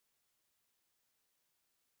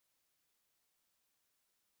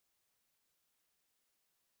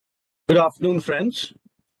Good afternoon, friends.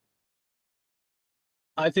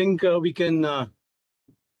 I think we can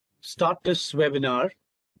start this webinar.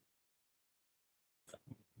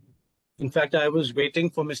 In fact, I was waiting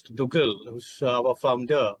for Mr. Dugal, who's our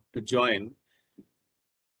founder, to join.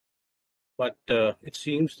 But it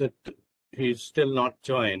seems that he's still not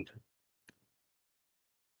joined.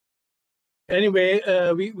 Anyway,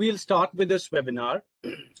 we'll start with this webinar.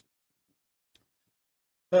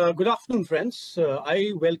 Good afternoon, friends.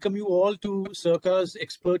 I welcome you all to Circa's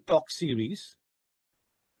Expert Talk series.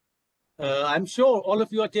 I'm sure all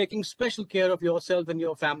of you are taking special care of yourself and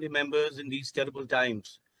your family members in these terrible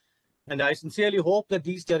times. And I sincerely hope that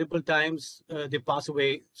these terrible times, they pass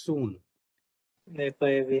away soon. I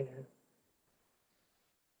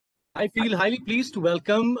feel highly pleased to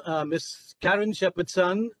welcome Ms. Karin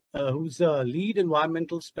who's a lead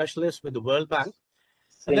environmental specialist with the World Bank.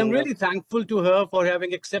 And I'm really thankful to her for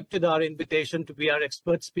having accepted our invitation to be our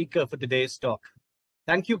expert speaker for today's talk.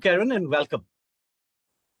 Thank you, Karin, and welcome.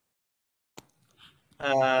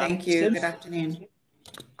 Thank you. Good afternoon.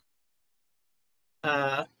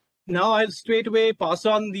 Now I'll straight away pass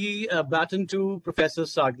on the baton to Professor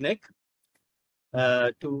Sagnik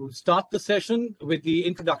to start the session with the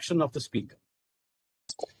introduction of the speaker.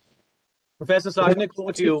 Professor Sagnik,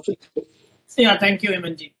 over to you. Yeah, thank you,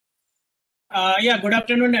 Emanji. Good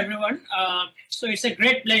afternoon, everyone. So it's a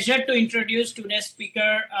great pleasure to introduce today's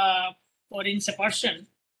speaker, Karin Shepardson.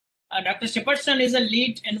 Dr. Shepardson is a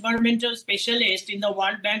lead environmental specialist in the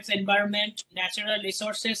World Bank's Environment, Natural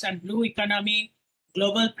Resources and Blue Economy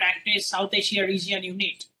Global Practice South Asia Region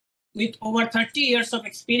Unit, with over 30 years of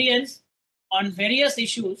experience on various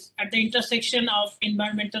issues at the intersection of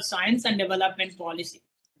environmental science and development policy.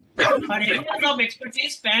 Her areas of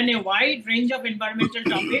expertise span a wide range of environmental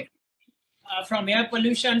topics, from air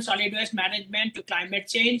pollution, solid waste management to climate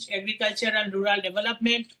change, agriculture and rural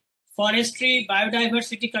development, forestry,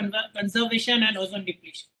 biodiversity conservation, and ozone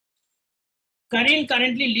depletion. Karin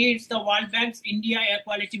currently leads the World Bank's India Air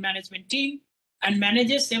Quality Management team and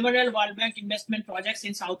manages several World Bank investment projects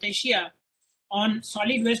in South Asia on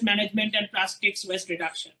solid waste management and plastics waste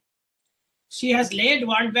reduction. She has led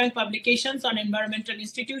World Bank publications on environmental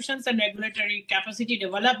institutions and regulatory capacity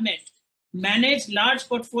development, managed large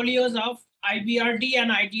portfolios of IBRD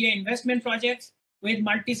and IDA investment projects with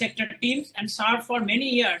multi-sector teams, and served for many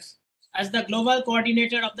years as the global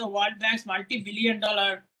coordinator of the World Bank's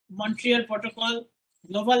multi-billion-dollar Montreal Protocol,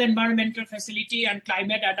 Global Environmental Facility, and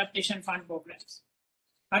Climate Adaptation Fund programs.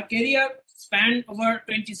 Her career spanned over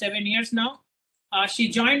 27 years now. She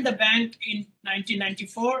joined the bank in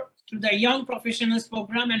 1994 through the Young Professionals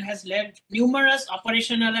Program and has led numerous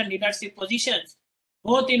operational and leadership positions,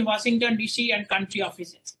 both in Washington, DC and country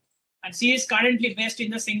offices. And she is currently based in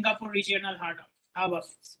the Singapore Regional Hub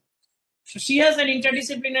Office. So she has an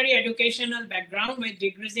interdisciplinary educational background with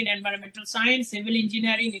degrees in environmental science, civil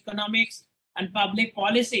engineering, economics, and public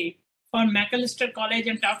policy from Macalester College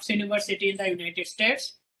and Tufts University in the United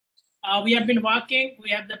States. We have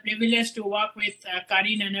the privilege to work with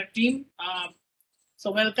Karin and her team. So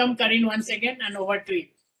welcome, Karin, once again, and over to you.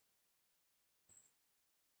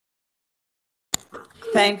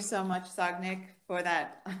 Thanks so much, Sagnik, for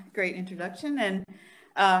that great introduction. And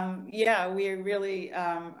we really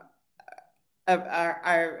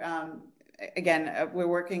we're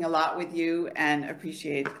working a lot with you and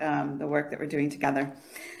appreciate the work that we're doing together.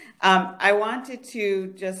 I wanted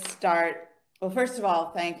to just start, well, first of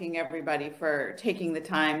all, thanking everybody for taking the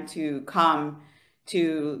time to come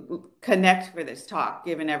to connect for this talk,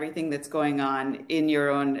 given everything that's going on in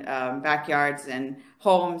your own backyards and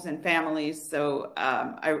homes and families. So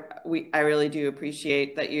I really do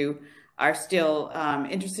appreciate that you are still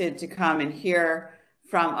interested to come and hear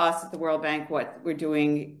from us at the World Bank what we're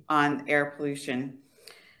doing on air pollution.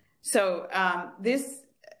 So this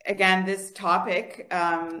topic,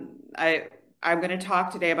 I'm going to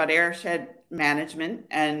talk today about airshed management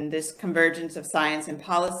and this convergence of science and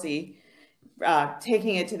policy,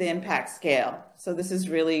 taking it to the impact scale. So this is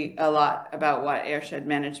really a lot about what airshed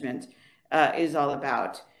management is all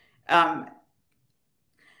about. I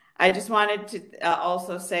just wanted to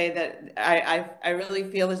also say that I really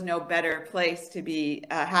feel there's no better place to be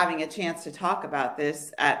having a chance to talk about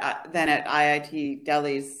this than at IIT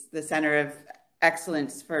Delhi's, the Center of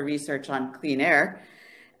Excellence for Research on Clean Air,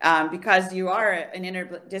 because you are an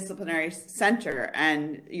interdisciplinary center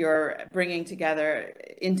and you're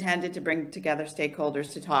intended to bring together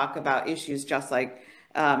stakeholders to talk about issues just like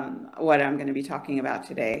what I'm going to be talking about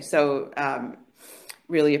today. So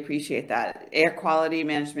really appreciate that. Air quality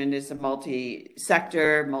management is a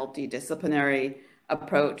multi-sector, multidisciplinary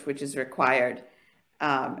approach which is required.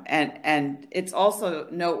 And it's also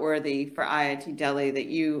noteworthy for IIT Delhi that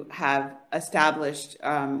you have established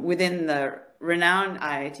within the renowned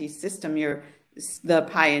IIT system, you're the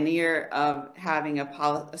pioneer of having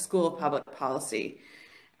a school of public policy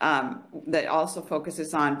that also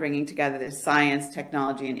focuses on bringing together the science,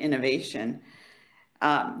 technology, and innovation.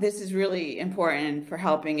 This is really important for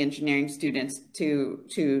helping engineering students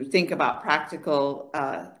to think about practical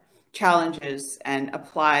challenges and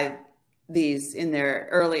apply these in their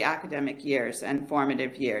early academic years and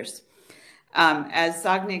formative years. As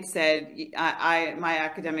Sagnik said, my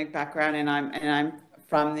academic background, and I'm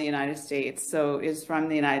from the United States,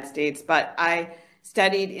 but I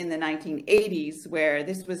studied in the 1980s where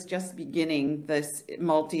this was just beginning, this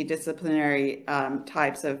multidisciplinary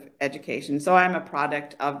types of education. So I'm a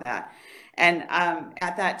product of that. And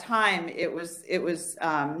at that time, it was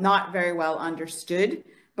not very well understood,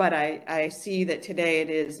 but I see that today it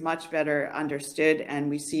is much better understood, and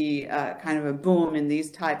we see kind of a boom in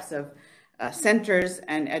these types of centers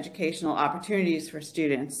and educational opportunities for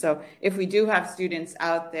students. So if we do have students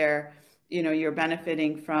out there, you know, you're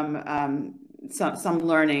benefiting from some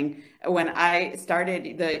learning. When I started,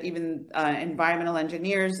 even environmental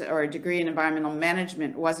engineers or a degree in environmental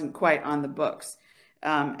management wasn't quite on the books.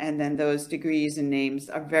 And then those degrees and names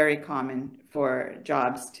are very common for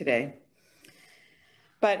jobs today.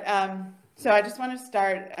 But so I just want to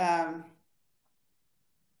start.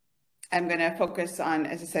 I'm going to focus on,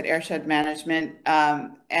 as I said, airshed management,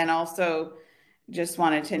 and also just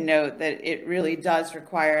wanted to note that it really does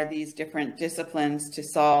require these different disciplines to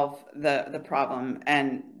solve the problem,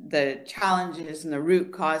 and the challenges and the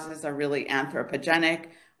root causes are really anthropogenic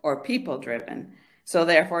or people-driven. So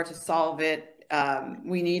therefore, to solve it,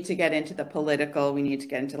 we need to get into the political, we need to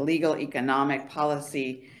get into legal, economic,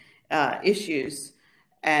 policy issues,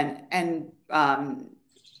 and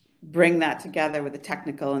bring that together with the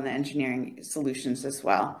technical and the engineering solutions as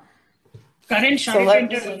well. Karin, sorry to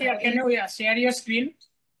interrupt you. Can you share your screen?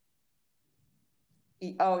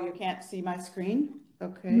 Oh, you can't see my screen?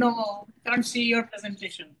 Okay. No, can't see your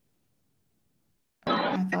presentation.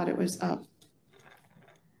 I thought it was up.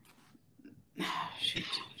 Shoot.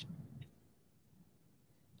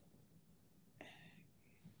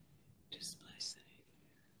 Display setting.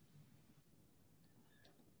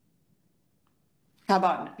 How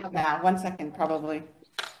about now? 1 second, probably.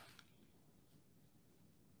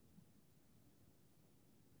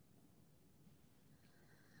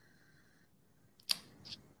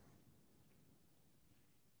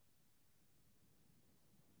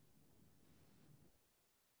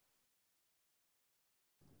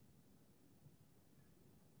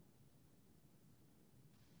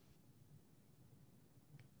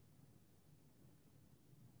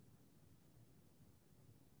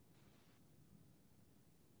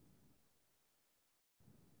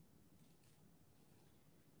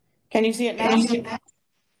 Can you see it now?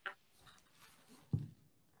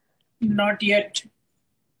 Not yet.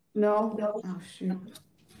 No. Oh, shoot.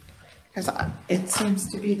 Because it seems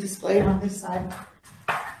to be displayed on this side.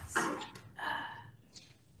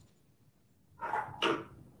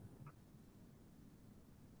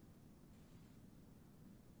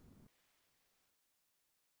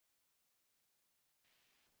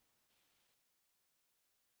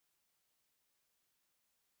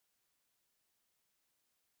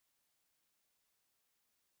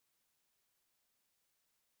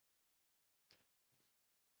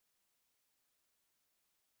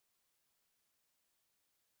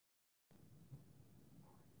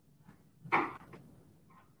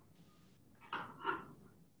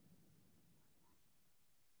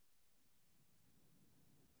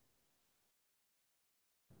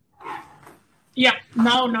 Yeah,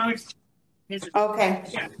 now it's visible. Okay.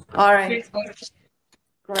 Yeah. All right.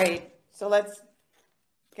 Great. So let's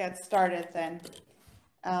get started then.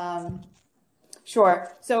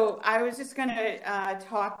 Sure. So I was just going to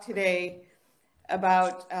talk today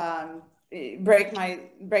about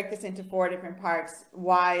break this into 4 different parts.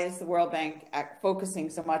 Why is the World Bank focusing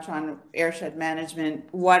so much on airshed management?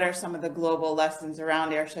 What are some of the global lessons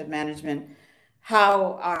around airshed management?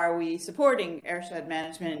 How are we supporting airshed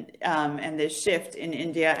management and this shift in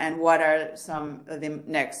India? And what are some of the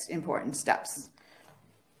next important steps?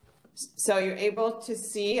 So you're able to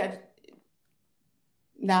see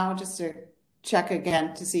now, just to check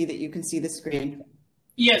again to see that you can see the screen.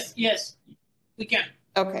 Yes, we can.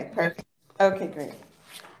 Okay, perfect. Okay, great.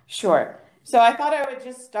 Sure. So I thought I would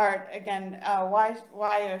just start again. Why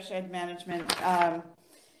airshed management?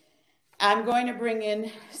 I'm going to bring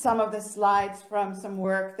in some of the slides from some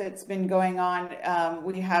work that's been going on.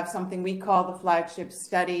 We have something we call the flagship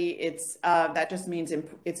study. That just means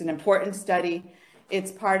it's an important study. It's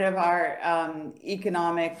part of our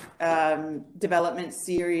economic development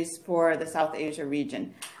series for the South Asia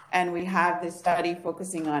region. And we have this study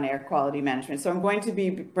focusing on air quality management. So I'm going to be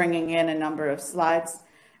bringing in a number of slides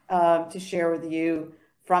to share with you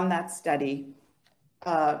from that study.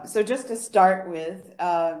 So just to start with,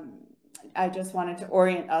 I just wanted to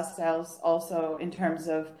orient ourselves also in terms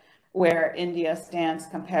of where India stands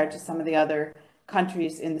compared to some of the other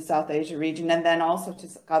countries in the South Asia region, and then also to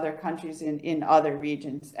other countries in other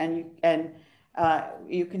regions. And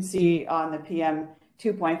you can see on the PM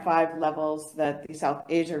 2.5 levels that the South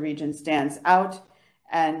Asia region stands out,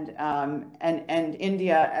 and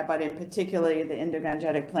India, but in particular the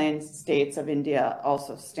Indo-Gangetic Plains states of India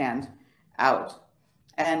also stand out.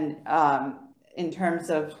 And in terms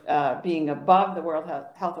of being above the World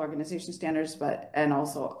Health Organization standards, and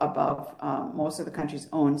also above most of the country's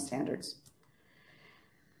own standards.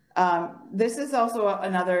 This is also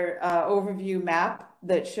another overview map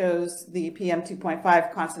that shows the PM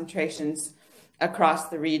 2.5 concentrations across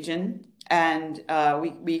the region. And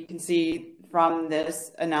we can see from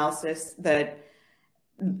this analysis that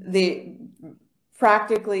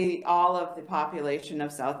practically all of the population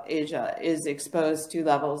of South Asia is exposed to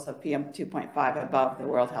levels of PM 2.5 above the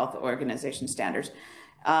World Health Organization standards.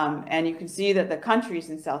 And you can see that the countries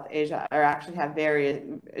in South Asia actually have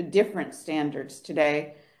very different standards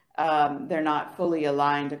today. They're not fully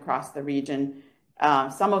aligned across the region.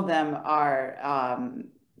 Some of them are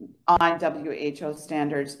on WHO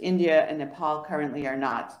standards. India and Nepal currently are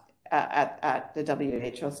not at the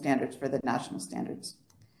WHO standards for the national standards.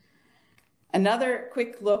 Another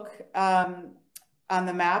quick look on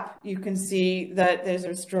the map, you can see that there's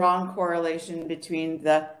a strong correlation between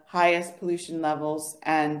the highest pollution levels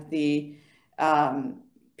and the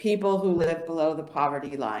people who live below the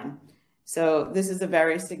poverty line. So this is a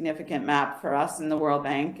very significant map for us in the World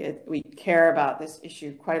Bank. We care about this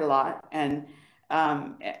issue quite a lot, and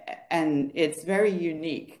it's very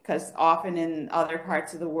unique because often in other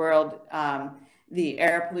parts of the world, the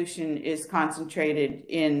air pollution is concentrated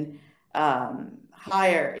in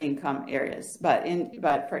higher income areas, but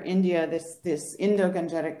for India, this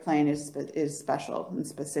Indo-Gangetic Plain is special and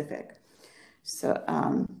specific. So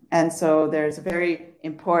and so there's a very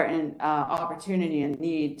important opportunity and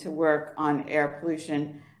need to work on air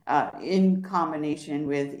pollution in combination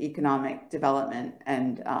with economic development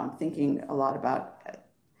and thinking a lot about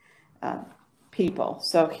people.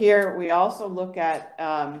 So here we also look at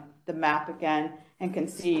the map again and can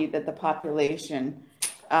see that the population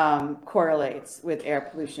correlates with air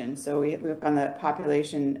pollution. So we look on the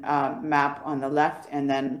population map on the left and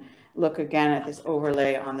then look again at this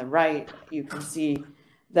overlay on the right. You can see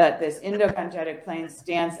that this Indo-Gangetic Plain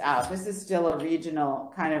stands out. This is still a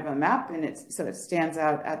regional kind of a map, and so it stands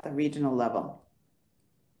out at the regional level.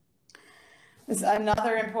 There's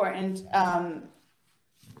another important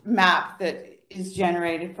map that is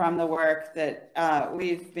generated from the work that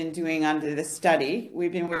we've been doing under this study.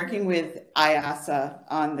 We've been working with IASA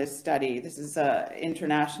on this study. This is an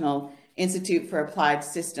International Institute for Applied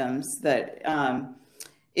Systems that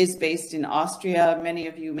is based in Austria. Many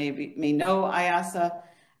of you may know IASA.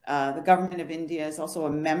 The government of India is also a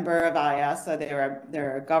member of IASA.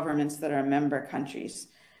 There are governments that are member countries,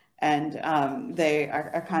 and they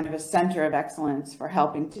are kind of a center of excellence for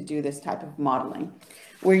helping to do this type of modeling.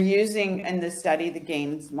 We're using in this study the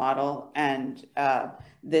GAINS model, and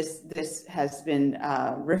this has been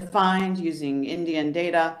refined using Indian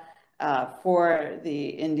data for the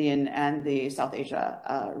Indian and the South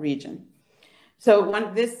Asia region. So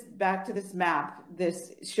back to this map,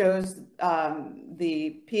 this shows the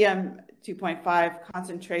PM 2.5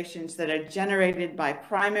 concentrations that are generated by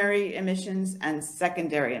primary emissions and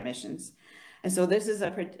secondary emissions. And so this is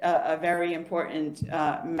a very important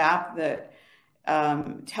map that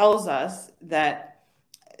tells us that,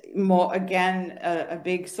 again, a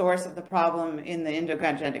big source of the problem in the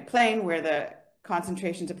Indo-Gangetic Plain, where the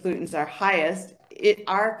concentrations of pollutants are highest,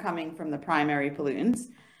 are coming from the primary pollutants.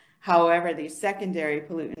 However, these secondary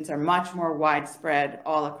pollutants are much more widespread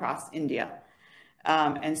all across India.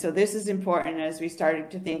 And so this is important as we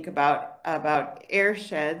started to think about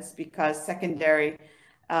airsheds, because secondary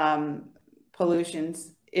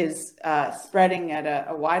pollutions is spreading at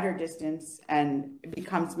a wider distance and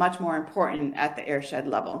becomes much more important at the airshed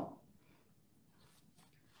level.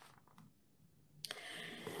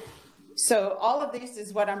 So all of this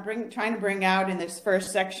is what I'm trying to bring out in this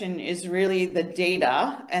first section is really the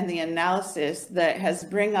data and the analysis that has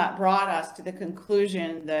brought us to the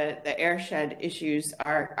conclusion that the airshed issues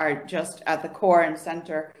are just at the core and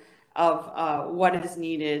center of what is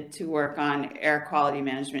needed to work on air quality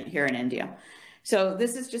management here in India. So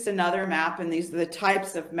this is just another map, and these are the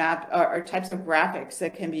types of types of graphics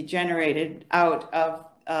that can be generated out of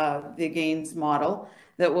the GAINS model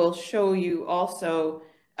that will show you also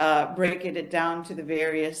break it down to the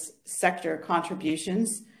various sector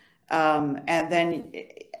contributions. And then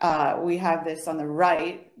we have this on the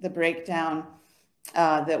right, the breakdown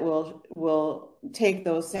that will take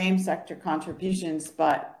those same sector contributions,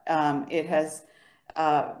 but it has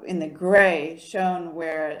in the gray shown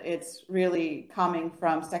where it's really coming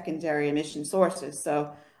from secondary emission sources.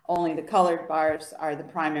 So only the colored bars are the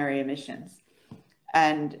primary emissions.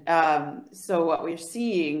 And so what we're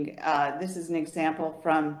seeing, this is an example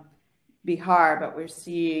from Bihar, but we're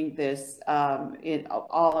seeing this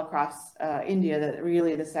all across India, that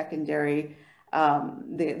really the secondary,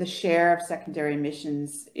 the share of secondary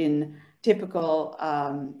emissions in typical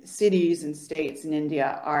cities and states in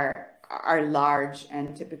India are large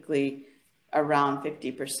and typically around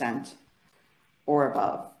 50% or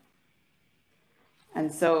above. And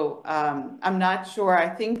so I'm not sure, I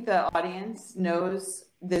think the audience knows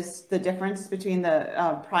the difference between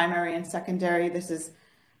the primary and secondary. This is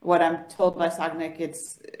what I'm told by Sagnik.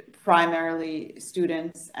 It's primarily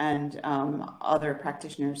students and other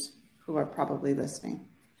practitioners who are probably listening.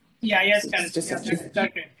 Yeah, yes, Karin.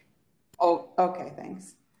 Oh, okay,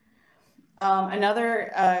 thanks.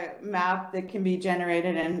 Another map that can be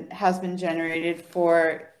generated and has been generated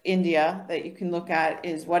for India that you can look at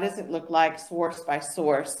is what does it look like source by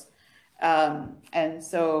source. And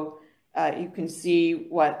so you can see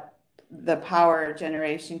what the power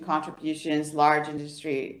generation contributions, large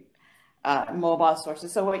industry, mobile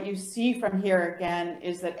sources. So what you see from here again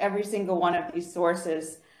is that every single one of these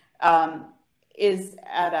sources is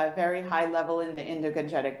at a very high level in the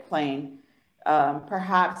Indo-Gangetic plain.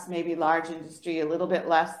 Perhaps maybe large industry a little bit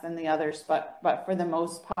less than the others, but for the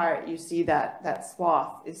most part, you see that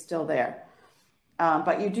swath is still there.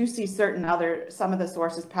 But you do see some of the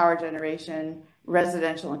sources, power generation,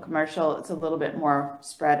 residential and commercial, it's a little bit more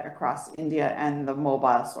spread across India and the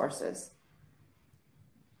mobile sources.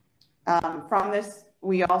 From this,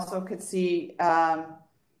 we also could see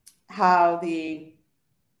how this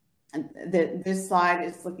slide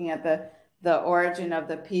is looking at the origin of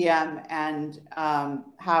the PM and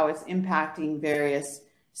how it's impacting various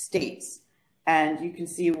states. And you can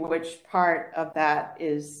see which part of that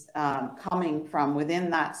is coming from within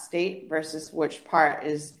that state versus which part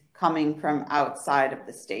is coming from outside of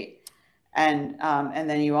the state. And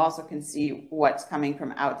then you also can see what's coming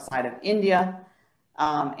from outside of India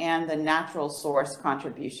and the natural source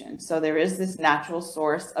contribution. So there is this natural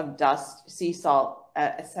source of dust, sea salt,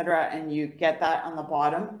 etc., and you get that on the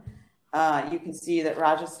bottom. You can see that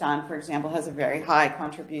Rajasthan, for example, has a very high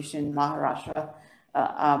contribution, Maharashtra,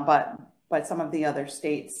 but some of the other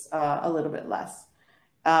states a little bit less.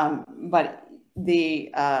 But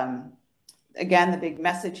again, the big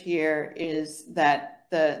message here is that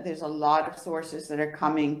there's a lot of sources that are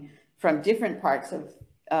coming from different parts of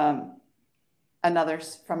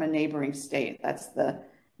from a neighboring state. That's the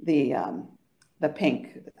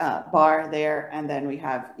pink bar there, and then we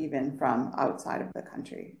have even from outside of the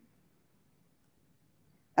country.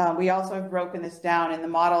 We also have broken this down in the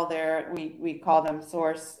model there. We call them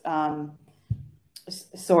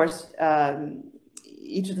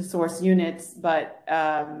each of the source units, but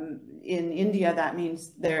in India, that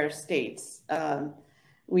means they're states.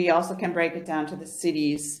 We also can break it down to the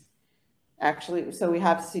cities, actually. So we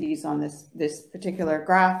have cities on this particular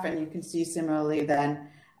graph, and you can see similarly then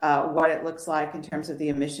what it looks like in terms of the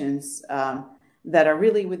emissions that are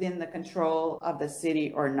really within the control of the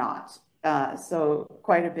city or not. So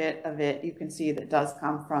quite a bit of it you can see that does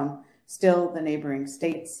come from still the neighboring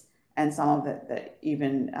states, and some of it that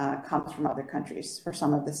even comes from other countries for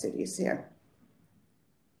some of the cities here.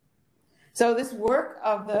 So this work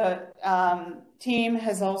of the team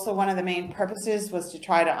has also, one of the main purposes was to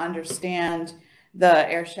try to understand the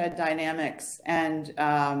airshed dynamics and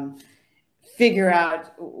figure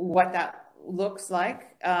out what that looks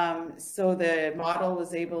like. So the model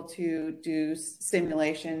was able to do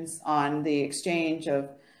simulations on the exchange of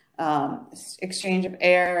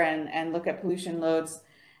air and look at pollution loads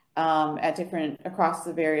across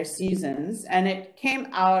the various seasons, and it came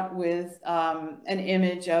out with an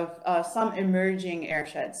image of some emerging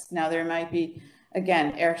airsheds. Now there might be,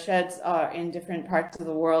 again, airsheds in different parts of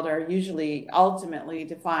the world are usually ultimately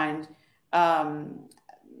defined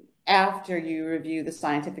after you review the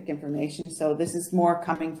scientific information. So this is more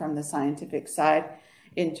coming from the scientific side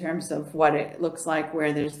in terms of what it looks like,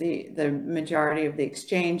 where there's the majority of the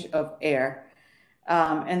exchange of air.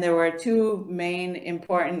 And there were two main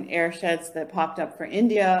important airsheds that popped up for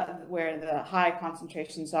India, where the high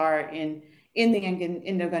concentrations are in in the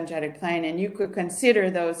Indo-Gangetic Plain, and you could consider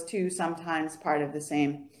those two sometimes part of the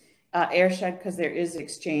same airshed because there is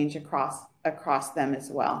exchange across them as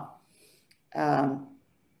well.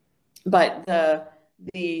 But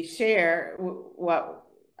the share,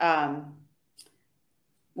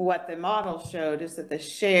 what the model showed is that the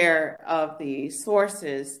share of the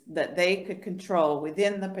sources that they could control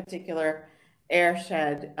within the particular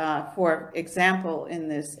airshed, for example, in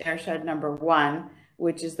this airshed number 1,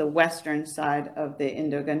 which is the western side of the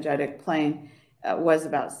Indo-Gangetic Plain, was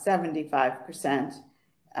about 75%.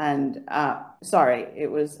 And sorry, it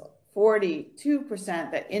was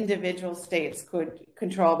 42% that individual states could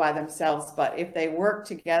control by themselves, but if they work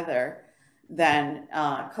together, then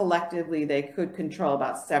collectively they could control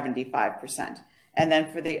about 75%. And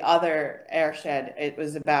then for the other airshed, it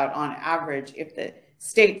was about, on average, if the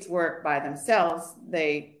states work by themselves,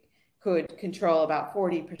 they could control about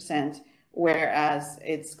 40%, whereas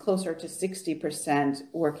it's closer to 60%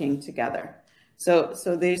 working together. So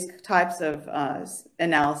these types of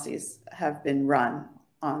analyses have been run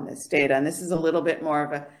on this data. And this is a little bit more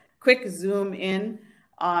of a quick zoom in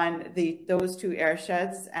on those two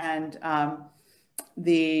airsheds, and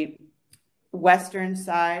the western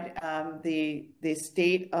side, the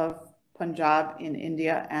state of Punjab in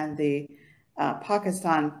India and the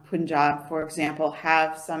Pakistan Punjab, for example,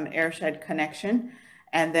 have some airshed connection.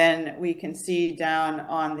 And then we can see down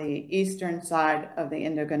on the eastern side of the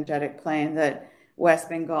Indo-Gangetic Plain that West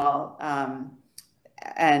Bengal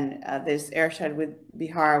and this airshed with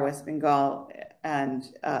Bihar, West Bengal, and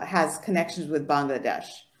has connections with Bangladesh.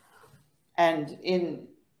 And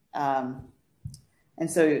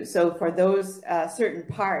so for those certain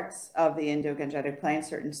parts of the Indo-Gangetic Plain,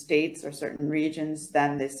 certain states or certain regions,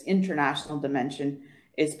 then this international dimension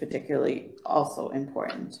is particularly also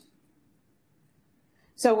important.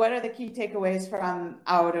 So what are the key takeaways from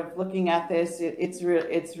out of looking at this? It's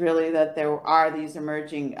really that there are these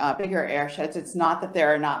emerging bigger airsheds. It's not that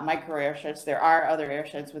there are not micro airsheds. There are other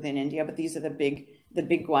airsheds within India, but these are the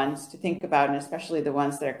big ones to think about, and especially the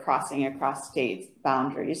ones that are crossing across state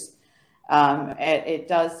boundaries. It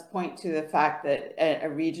does point to the fact that a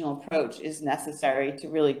regional approach is necessary to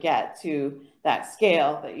really get to that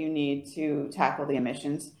scale that you need to tackle the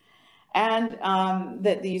emissions. And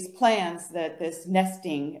that these plans, that this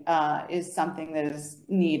nesting is something that is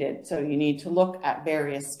needed. So you need to look at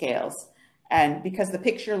various scales, and because the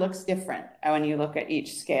picture looks different when you look at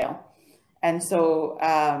each scale. And so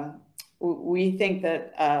we think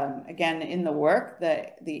that, again, in the work,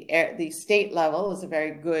 that the state level is a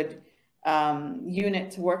very good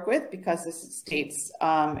unit to work with, because the states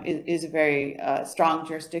is a very strong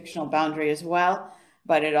jurisdictional boundary as well.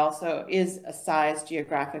 But it also is a size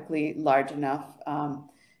geographically large enough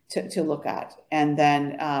to look at. And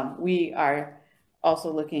then we are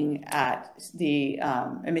also looking at the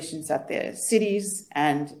emissions at the cities,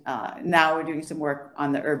 and now we're doing some work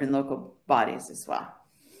on the urban local bodies as well.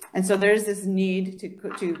 And so there's this need to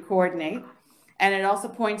coordinate, and it also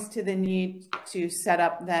points to the need to set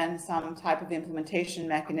up then some type of implementation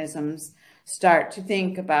mechanisms, start to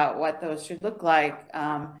think about what those should look like,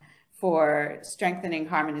 for strengthening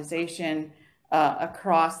harmonization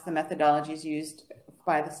across the methodologies used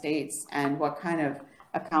by the states, and what kind of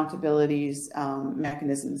accountabilities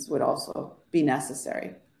mechanisms would also be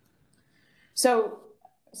necessary. So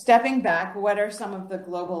stepping back, what are some of the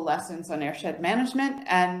global lessons on airshed management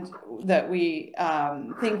and that we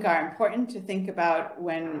think are important to think about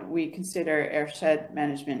when we consider airshed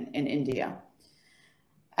management in India?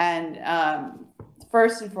 And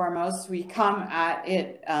first and foremost, we come at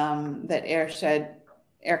it that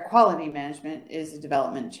air quality management is a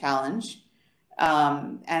development challenge.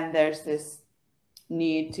 And there's this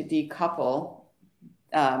need to decouple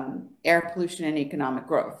air pollution and economic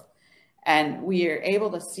growth. And we are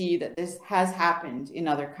able to see that this has happened in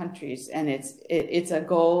other countries, and it's a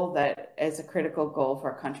goal that is a critical goal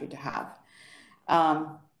for a country to have.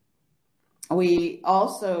 We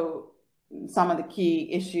also, some of the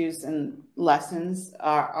key issues and lessons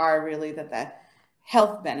are really that the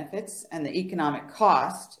health benefits and the economic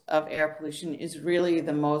cost of air pollution is really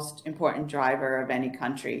the most important driver of any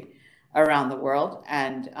country around the world.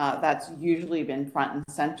 And that's usually been front and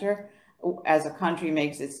center as a country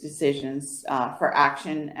makes its decisions for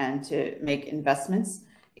action and to make investments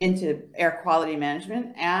into air quality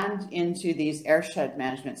management and into these airshed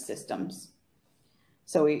management systems.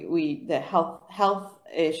 So the health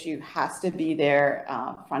issue has to be there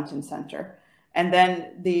front and center. And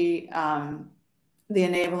then the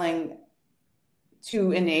enabling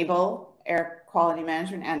to enable air quality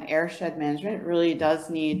management and airshed management really does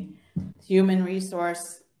need human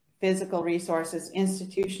resource, physical resources,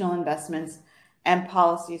 institutional investments, and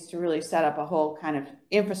policies to really set up a whole kind of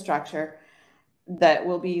infrastructure that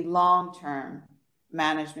will be long-term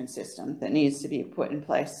management system that needs to be put in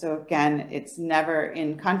place. So again, it's never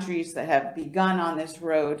in countries that have begun on this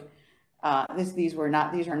road. These are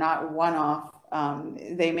not one-off.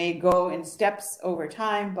 They may go in steps over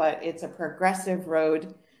time, but it's a progressive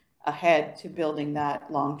road ahead to building that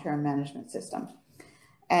long-term management system.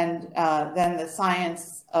 And then the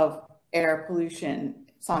science of air pollution,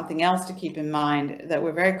 something else to keep in mind, that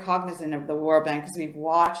we're very cognizant of the World Bank because we've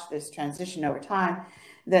watched this transition over time,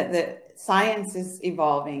 that the science is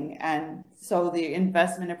evolving. And so the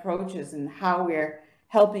investment approaches and how we're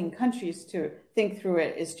helping countries to think through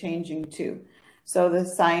it is changing too. So the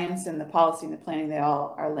science and the policy and the planning, they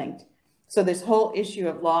all are linked. So this whole issue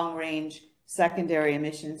of long range secondary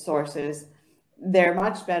emission sources, they're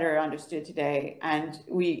much better understood today, and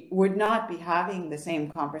we would not be having the same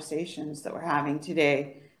conversations that we're having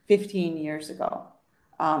today 15 years ago.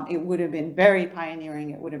 It would have been very pioneering.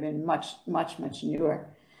 It would have been much newer.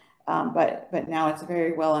 But now it's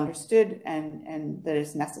very well understood and that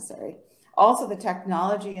is necessary. Also, the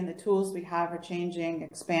technology and the tools we have are changing,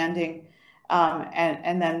 expanding,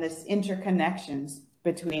 and then this interconnections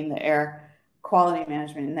between the air quality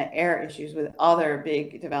management and the air issues with other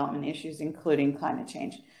big development issues, including climate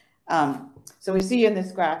change. So we see in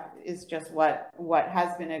this graph is just what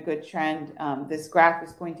has been a good trend. This graph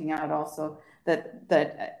is pointing out also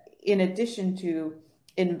that in addition to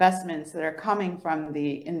investments that are coming from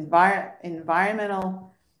the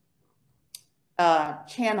environmental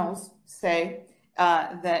channels, say,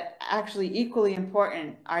 that actually equally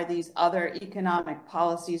important are these other economic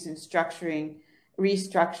policies and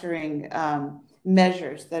restructuring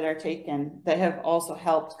measures that are taken that have also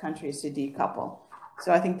helped countries to decouple.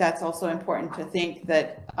 So I think that's also important to think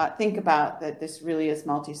about that this really is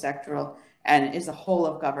multi-sectoral and is a whole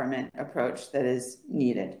of government approach that is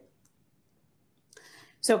needed.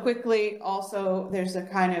 So quickly, also, there's a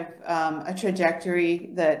kind of a trajectory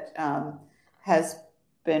that has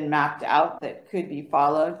been mapped out that could be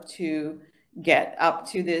followed to get up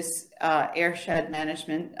to this airshed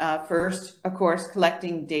management. First, of course,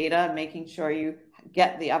 collecting data, making sure you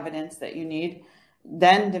get the evidence that you need,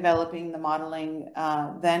 then developing the modeling,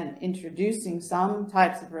 then introducing some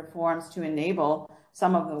types of reforms to enable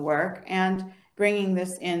some of the work, and bringing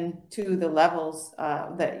this into the levels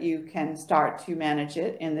that you can start to manage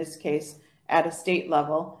it, in this case, at a state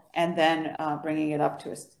level, and then bringing it up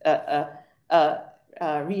to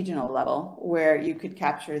a regional level where you could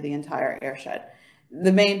capture the entire airshed.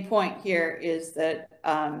 The main point here is that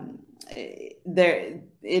it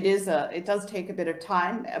does take a bit of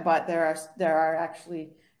time, but there are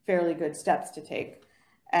actually fairly good steps to take,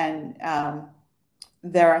 and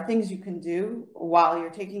there are things you can do while you're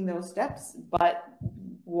taking those steps. But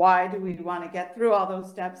why do we want to get through all those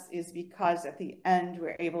steps is because at the end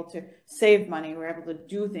we're able to save money, we're able to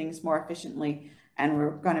do things more efficiently, and we're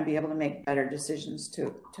going to be able to make better decisions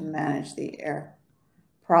to manage the air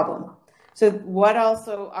problem. So what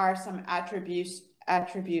also are some attributes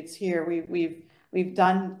here? We've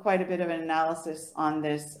done quite a bit of an analysis on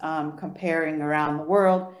this, comparing around the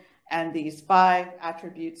world, and these 5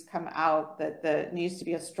 attributes come out that there needs to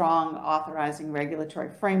be a strong authorizing regulatory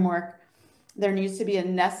framework. There needs to be a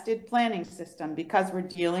nested planning system because we're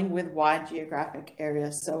dealing with wide geographic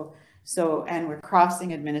areas. And we're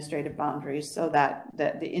crossing administrative boundaries, so that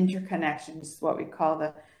the interconnections, what we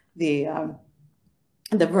call the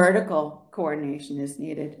vertical coordination, is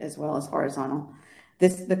needed as well as horizontal.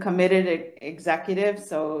 The committed executive,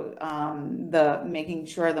 so the making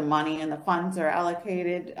sure the money and the funds are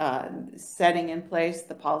allocated, setting in place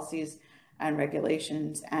the policies and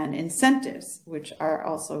regulations and incentives, which are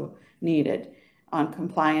also needed on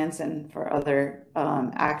compliance and for other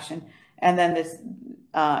action. And then this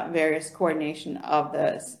various coordination of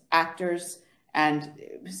the actors and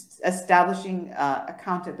establishing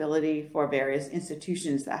accountability for various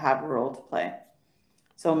institutions that have a role to play.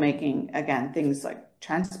 So making, again, things like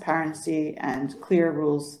transparency and clear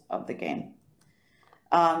rules of the game.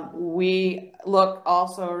 We look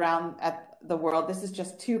also around at the world. This is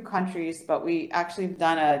just 2 countries, but we actually have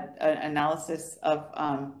done an analysis of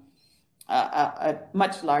a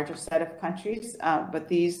much larger set of countries. But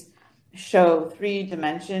these show 3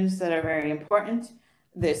 dimensions that are very important: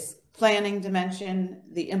 this planning dimension,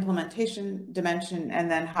 the implementation dimension,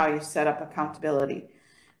 and then how you set up accountability.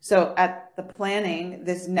 So at the planning,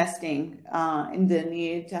 this nesting in the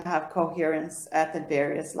need to have coherence at the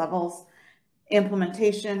various levels.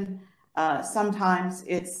 Implementation, Sometimes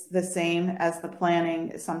it's the same as the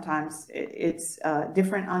planning. Sometimes it's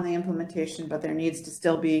different on the implementation, but there needs to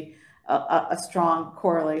still be a strong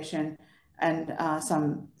correlation and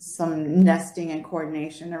some nesting and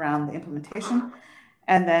coordination around the implementation.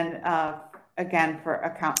 And then again, for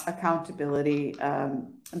accountability,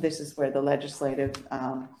 this is where the legislative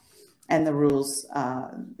and the rules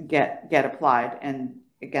get applied. And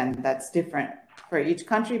again, that's different for each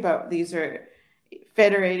country, but these are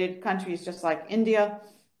federated countries just like India,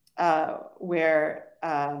 where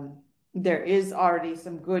there is already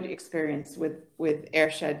some good experience with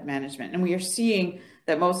airshed management. And we are seeing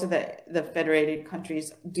that most of the federated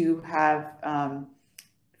countries do have,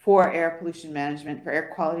 for air pollution management, for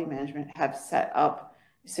air quality management, have set up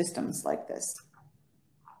systems like this.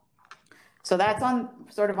 So that's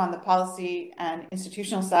sort of on the policy and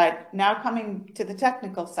institutional side. Now coming to the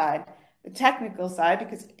technical side. The technical side,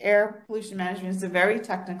 because air pollution management is a very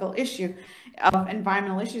technical issue.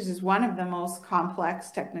 Environmental issues is one of the most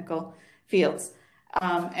complex technical fields.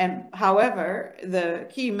 And however, the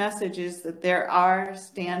key message is that there are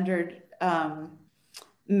standard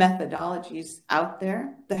methodologies out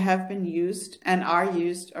there that have been used and are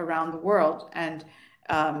used around the world. And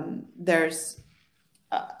there's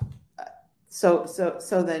so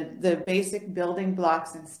the basic building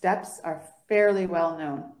blocks and steps are fairly well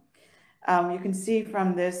known. You can see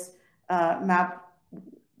from this map,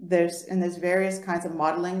 there's various kinds of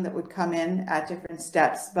modeling that would come in at different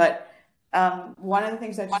steps. But one of the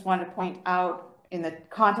things I just want to point out in the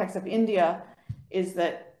context of India is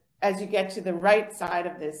that as you get to the right side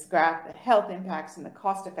of this graph, the health impacts and the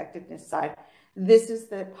cost effectiveness side, this is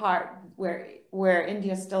the part where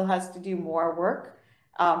India still has to do more work.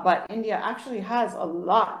 But India actually has a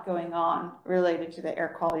lot going on related to the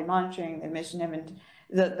air quality monitoring, the emission inventory,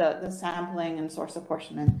 the sampling and source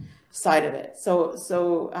apportionment side of it.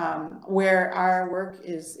 So where our work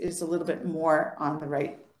is a little bit more on the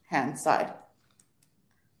right hand side.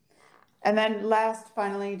 And then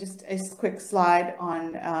finally, just a quick slide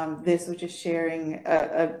on this, which is sharing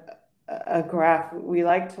a graph we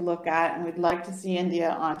like to look at, and we'd like to see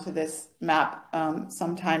India onto this map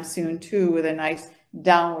sometime soon too, with a nice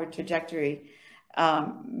downward trajectory.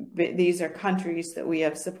 These are countries that we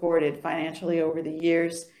have supported financially over the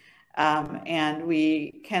years, and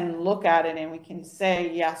we can look at it and we can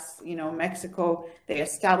say, yes, Mexico, they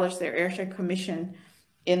established their Airshed Commission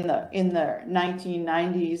in the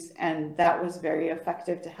 1990s, and that was very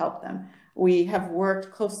effective to help them. We have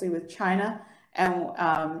worked closely with China, and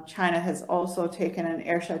China has also taken an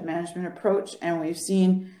airshed management approach, and we've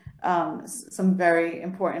seen some very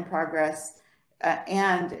important progress.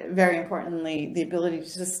 And very importantly, the ability to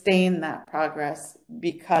sustain that progress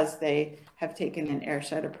because they have taken an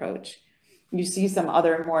airshed approach. You see some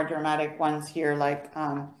other more dramatic ones here, like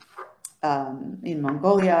in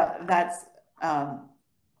Mongolia. That's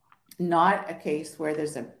not a case where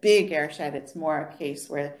there's a big airshed. It's more a case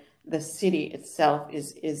where the city itself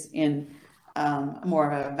is in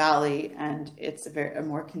more of a valley, and it's a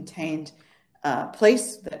more contained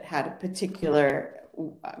place that had a particular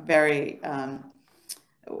very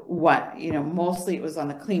mostly it was on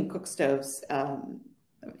the clean cook stoves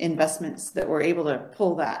investments that were able to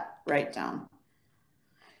pull that right down.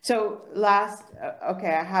 So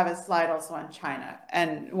I have a slide also on China.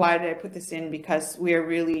 And why did I put this in? Because we're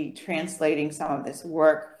really translating some of this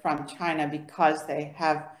work from China because they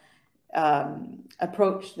have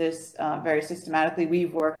approached this very systematically.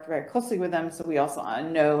 We've worked very closely with them, so we also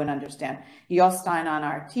know and understand. Jos Stein on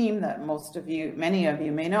our team, that many of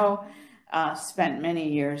you may know, spent many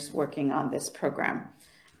years working on this program.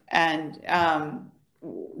 And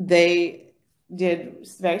they did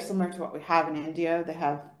very similar to what we have in India. They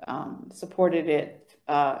have supported it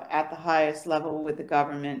at the highest level with the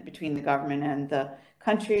government, between the government and the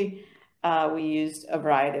country. We used a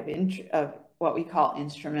variety of what we call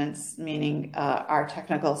instruments, meaning our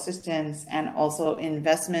technical assistance and also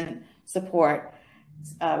investment support.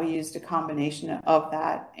 We used a combination of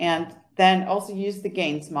that, and then also used the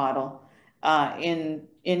gains model in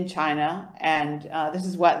China. And this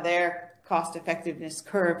is what their cost effectiveness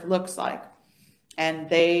curve looks like.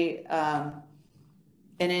 And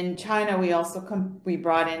in China, we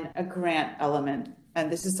brought in a grant element,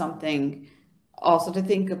 and this is something also to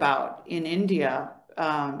think about in India,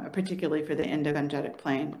 particularly for the Indo-Gangetic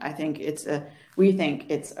Plain. We think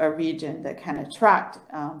it's a region that can attract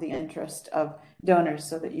the interest of donors,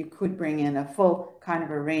 so that you could bring in a full kind of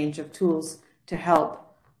a range of tools to help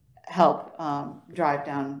drive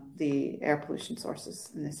down the air pollution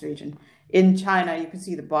sources in this region. In China, you can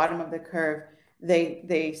see the bottom of the curve.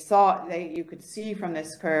 You could see from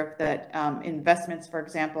this curve that investments, for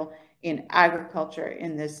example, in agriculture,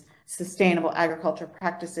 in this sustainable agriculture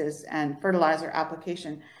practices and fertilizer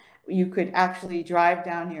application, you could actually drive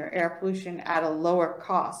down your air pollution at a lower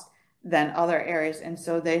cost than other areas. And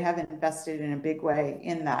so they have invested in a big way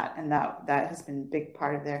in that, and that has been a big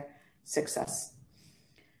part of their success.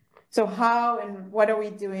 So how and what are we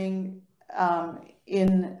doing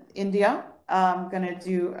in India? I'm going to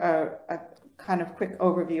do a kind of quick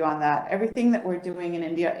overview on that. Everything that we're doing in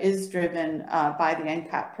India is driven by the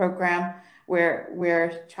NCAP program, where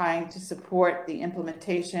we're trying to support the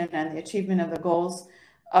implementation and the achievement of the goals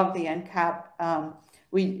of the NCAP.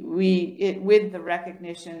 With the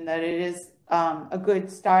recognition that it is a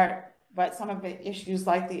good start, but some of the issues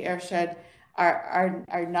like the Airshed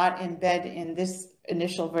are not embedded in this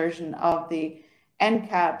initial version of the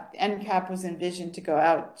NCAP. NCAP was envisioned to go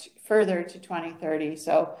out further to 2030.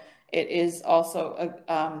 So it is also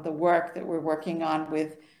the work that we're working on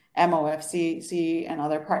with MOFCC and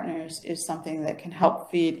other partners is something that can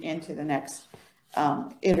help feed into the next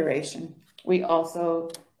iteration. We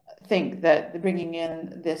also think that bringing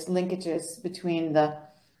in this linkages between the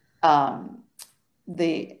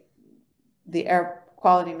air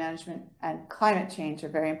quality management and climate change are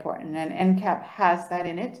very important, and NCAP has that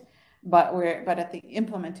in it. But at the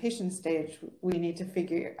implementation stage, we need to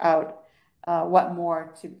figure out what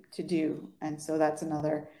more to do, and so that's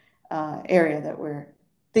another area that we're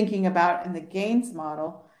thinking about. And the gains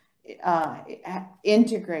model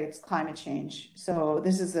integrates climate change. So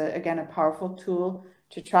this is again a powerful tool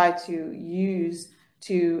to try to use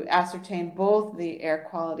to ascertain both the air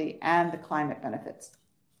quality and the climate benefits.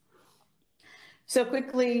 So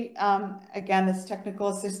quickly, again, this technical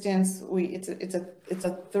assistance, it's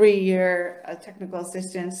a 3-year technical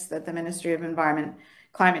assistance that the Ministry of Environment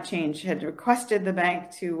Climate Change had requested the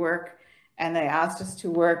bank to work, and they asked us to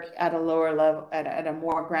work at a lower level, at a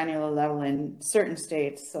more granular level in certain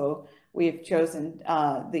states. So we've chosen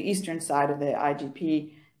the eastern side of the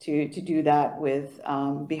IGP to do that with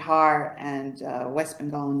Bihar and West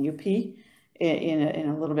Bengal and UP. In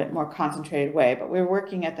a little bit more concentrated way, but we're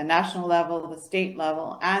working at the national level, the state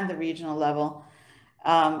level, and the regional level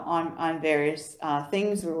on various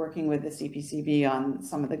things. We're working with the CPCB on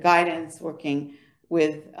some of the guidance, working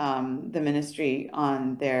with the ministry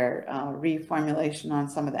on their reformulation on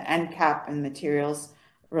some of the NCAP and materials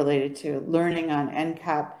related to learning on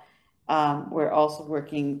NCAP. We're also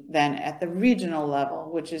working then at the regional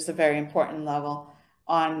level, which is a very important level,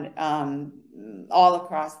 on all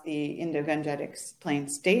across the Indo-Gangetic Plain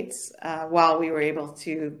states. While we were able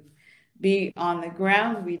to be on the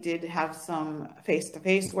ground, we did have some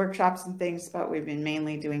face-to-face workshops and things, but we've been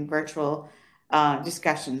mainly doing virtual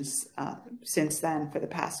discussions since then for the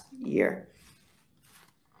past year.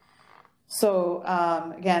 So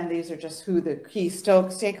again, these are just who the key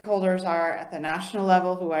stakeholders are at the national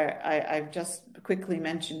level, who I've just quickly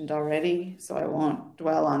mentioned already, so I won't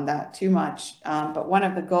dwell on that too much. But one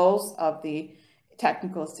of the goals of the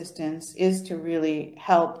technical assistance is to really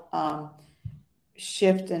help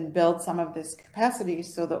shift and build some of this capacity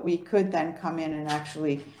so that we could then come in and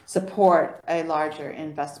actually support a larger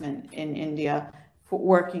investment in India, for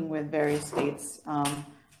working with various states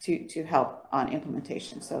to help on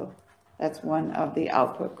implementation. So that's one of the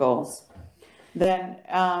output goals. Then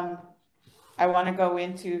I want to go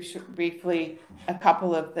into briefly a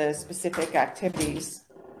couple of the specific activities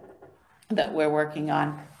that we're working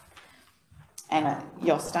on. And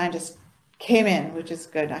Jostein just came in, which is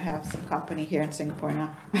good. I have some company here in Singapore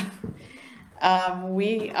now.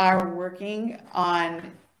 We are working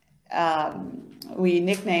on, we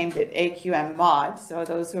nicknamed it AQM Mod. So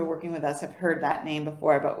those who are working with us have heard that name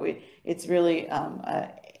before, but it's really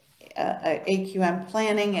a AQM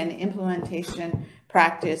planning and implementation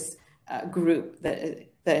practice group that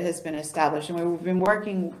has been established. And we've been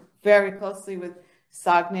working very closely with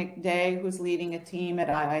Sagnik Dey, who's leading a team at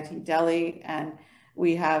IIT-Delhi, and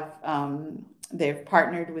we have, they've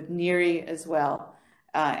partnered with NIRI as well.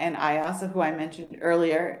 And IASA, who I mentioned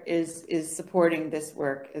earlier, is supporting this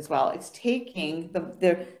work as well. It's taking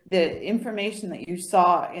the information that you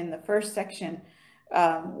saw in the first section,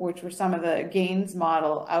 which were some of the gains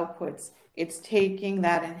model outputs. It's taking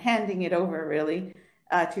that and handing it over really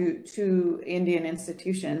to Indian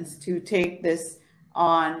institutions to take this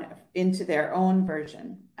on into their own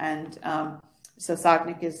version. And so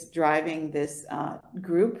Sagnik is driving this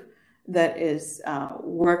group that is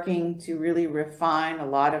working to really refine a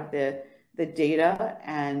lot of the data,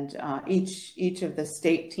 and each of the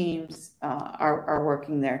state teams are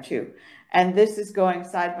working there too. And this is going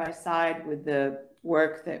side by side with the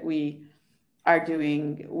work that we are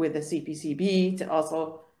doing with the CPCB to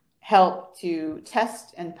also help to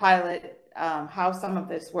test and pilot how some of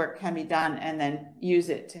this work can be done and then use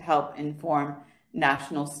it to help inform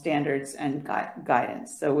national standards and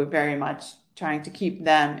guidance. So we're very much trying to keep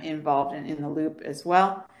them involved and in the loop as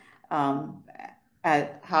well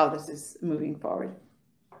at how this is moving forward.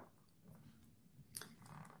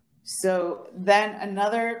 So then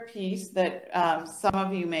another piece that some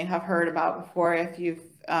of you may have heard about before, if you've,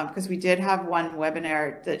 because we did have one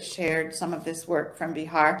webinar that shared some of this work from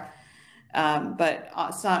Bihar, but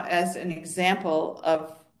as an example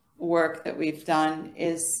of work that we've done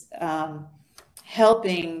is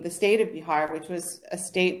helping the state of Bihar, which was a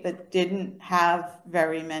state that didn't have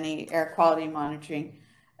very many air quality monitoring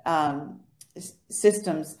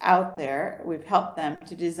systems out there. We've helped them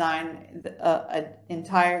to design an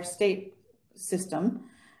entire state system.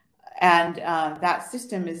 And that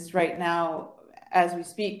system is right now, as we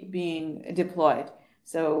speak, being deployed.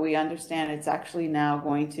 So we understand it's actually now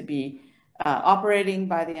going to be operating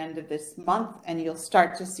by the end of this month, and you'll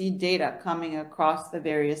start to see data coming across the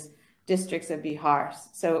various districts of Bihar.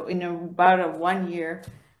 So in about a 1 year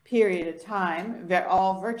period of time, they're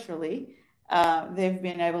all virtually, they've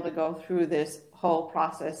been able to go through this whole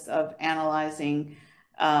process of analyzing,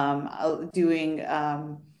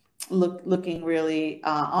 looking really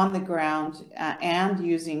on the ground and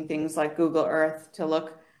using things like Google Earth to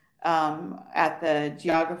look at the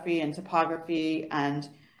geography and topography and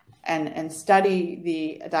study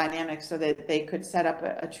the dynamics so that they could set up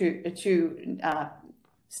a true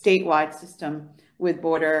statewide system with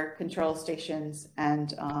border control stations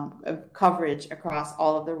and coverage across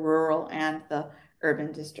all of the rural and the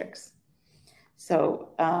urban districts. So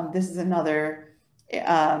this is another,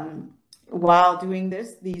 while doing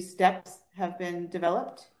this, these steps have been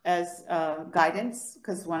developed as guidance,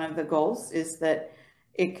 because one of the goals is that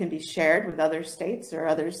it can be shared with other states or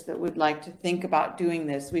others that would like to think about doing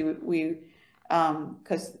this.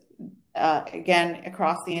 Because again,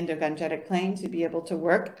 across the Indo-Gangetic Plain, to be able to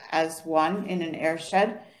work as one in an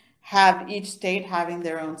airshed, have each state having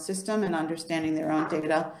their own system and understanding their own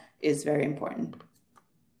data is very important.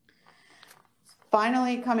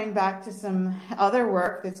 Finally, coming back to some other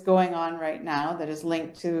work that's going on right now that is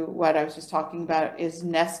linked to what I was just talking about is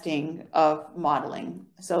nesting of modeling.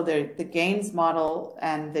 So the GAINS model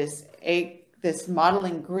and this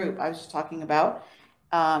modeling group I was just talking about,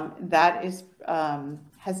 that is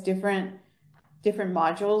has different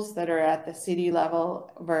modules that are at the city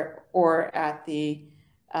level or at the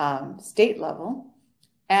state level.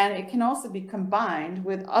 And it can also be combined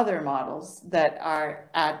with other models that are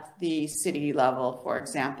at the city level, for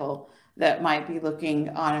example, that might be looking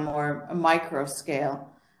on a more micro scale.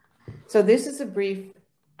 So this is a brief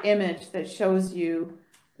image that shows you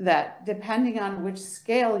that depending on which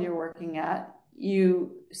scale you're working at,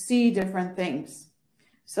 you see different things.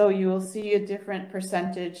 So you will see a different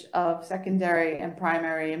percentage of secondary and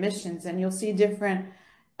primary emissions, and you'll see different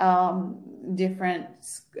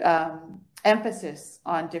emphasis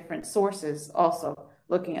on different sources also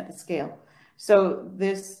looking at the scale. So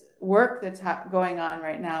this work that's going on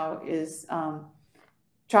right now is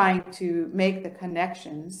trying to make the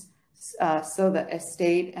connections so that a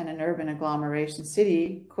state and an urban agglomeration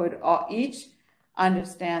city could each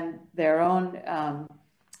understand their own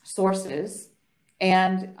sources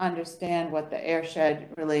and understand what the airshed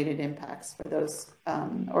related impacts for those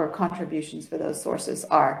or contributions for those sources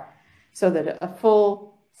are, so that a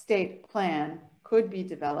full state plan could be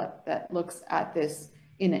developed that looks at this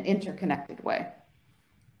in an interconnected way.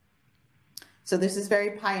 So this is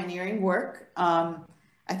very pioneering work.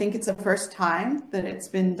 I think it's the first time that it's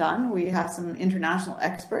been done. We have some international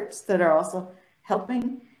experts that are also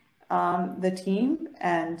helping the team,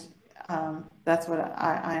 and that's what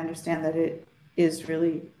I understand, that it is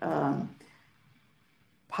really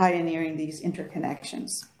pioneering these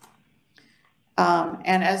interconnections.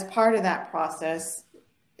 And as part of that process,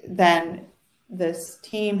 then this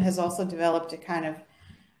team has also developed a kind of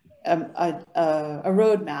a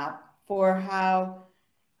roadmap for how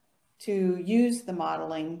to use the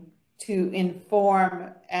modeling to inform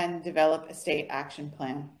and develop a state action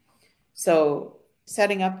plan. So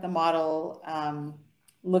setting up the model,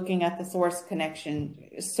 looking at the source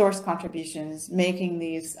contributions, making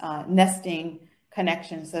these nesting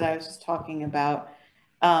connections that I was just talking about,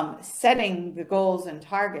 setting the goals and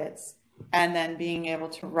targets, and then being able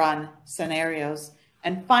to run scenarios,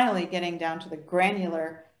 and finally getting down to the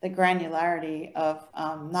granularity of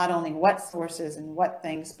not only what sources and what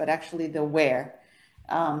things, but actually the where.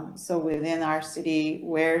 So within our city,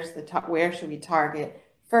 where should we target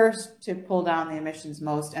first to pull down the emissions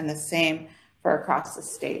most, and the same for across the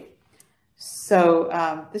state. So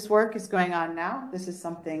this work is going on now. This is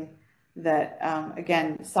something that,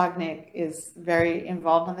 again, Sagnik is very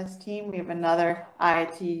involved on this team. We have another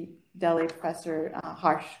IIT Delhi professor,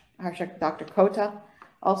 Dr. Kota,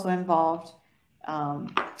 also involved, and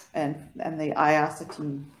the IASA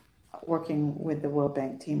team working with the World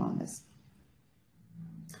Bank team on this.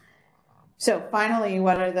 So finally,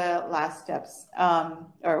 what are the last steps,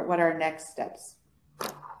 or what are next steps?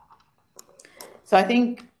 So I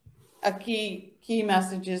think a key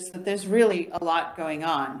message is that there's really a lot going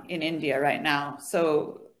on in India right now.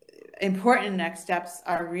 So important next steps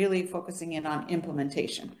are really focusing in on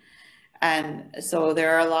implementation. And so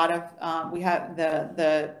there are a lot of, we have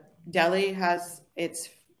the Delhi has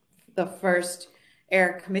the first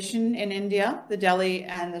air commission in India, the Delhi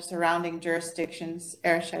and the surrounding jurisdictions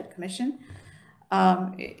Airshed commission.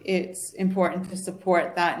 It's important to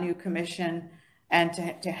support that new commission and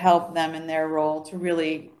to help them in their role to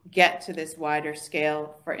really get to this wider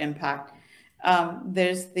scale for impact.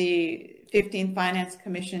 There's the 15th Finance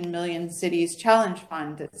Commission Million Cities Challenge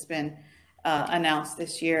Fund that's been announced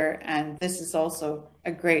this year, and this is also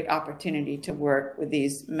a great opportunity to work with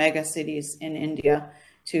these mega cities in India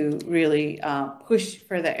to really push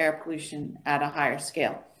for the air pollution at a higher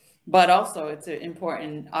scale. But also it's an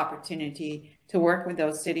important opportunity to work with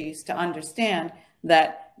those cities to understand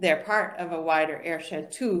that they're part of a wider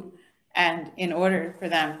airshed too, and in order for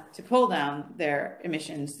them to pull down their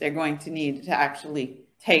emissions, they're going to need to actually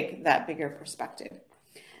take that bigger perspective.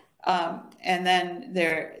 And then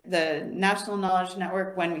the National Knowledge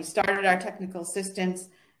Network, when we started our technical assistance,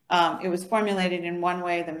 it was formulated in one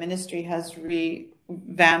way. The ministry has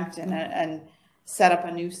revamped and set up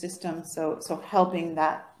a new system. So helping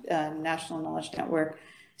that National Knowledge Network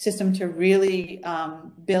system to really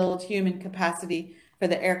build human capacity for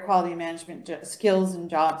the air quality management skills and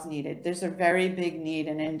jobs needed. There's a very big need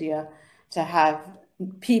in India to have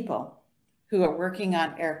people who are working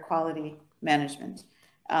on air quality management.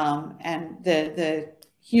 And the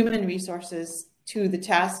human resources to the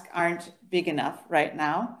task aren't big enough right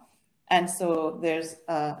now. And so there's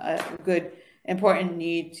a good, important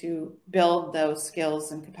need to build those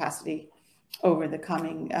skills and capacity over the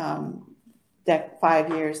coming 5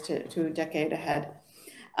 years to a decade ahead.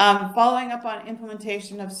 Following up on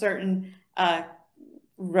implementation of certain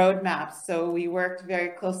roadmaps. So we worked very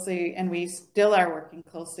closely, and we still are working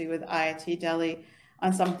closely with IIT Delhi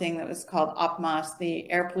on something that was called APMAS, the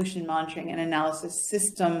Air Pollution Monitoring and Analysis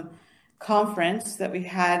System Conference that we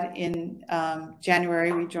had in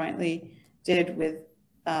January. We jointly did with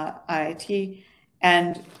IIT,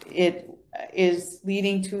 and it is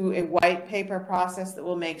leading to a white paper process that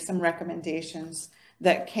will make some recommendations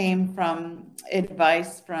that came from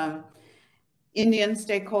advice from Indian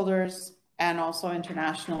stakeholders and also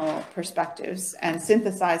international perspectives, and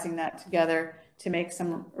synthesizing that together to make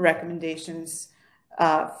some recommendations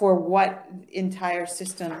for what entire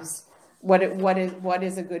systems, what would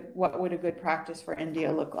a good practice for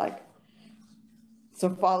India look like. So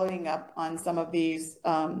following up on some of these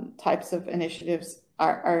types of initiatives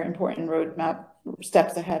are important roadmap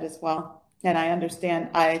steps ahead as well. And I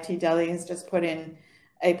understand IIT Delhi has just put in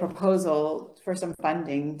a proposal for some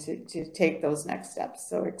funding to take those next steps.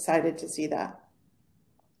 So excited to see that.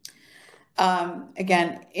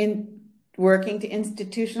 Again, in working to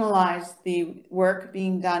institutionalize the work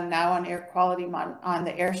being done now on air quality on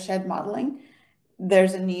the airshed modeling,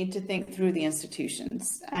 there's a need to think through the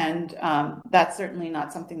institutions, and that's certainly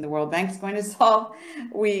not something the World Bank is going to solve.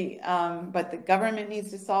 But the government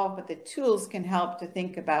needs to solve. But the tools can help to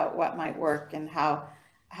think about what might work and how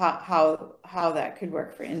that could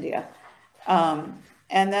work for India. And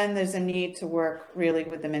then there's a need to work really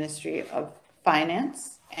with the Ministry of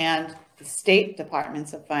Finance and the state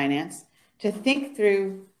departments of finance to think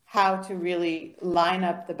through how to really line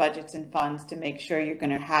up the budgets and funds to make sure you're going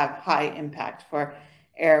to have high impact for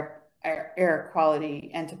air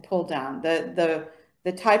quality and to pull down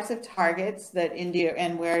the types of targets that India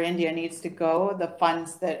and where India needs to go. The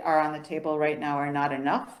funds that are on the table right now are not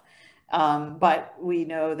enough, but we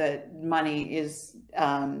know that money is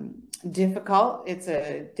difficult. It's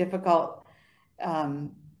a difficult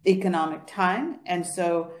economic time, and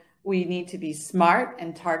so we need to be smart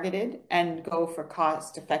and targeted and go for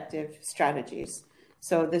cost-effective strategies.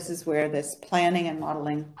 So this is where this planning and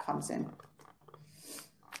modeling comes in.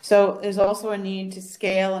 So there's also a need to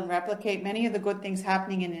scale and replicate many of the good things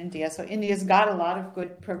happening in India. So India's got a lot of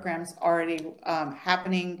good programs already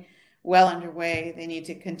happening, well underway. They need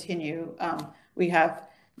to continue. We have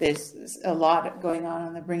a lot going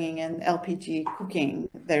on the bringing in LPG cooking.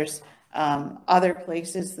 There's other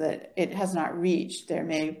places that it has not reached. There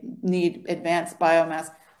may need advanced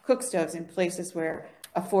biomass cook stoves in places where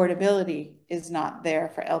affordability is not there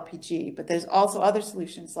for LPG, but there's also other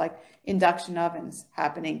solutions like induction ovens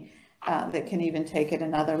happening that can even take it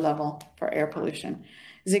another level for air pollution.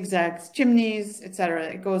 Zigzags, chimneys, etc.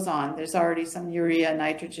 It goes on. There's already some urea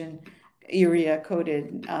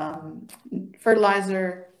coated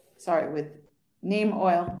fertilizer, with neem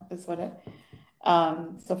oil is what it,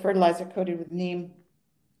 so fertilizer coated with neem,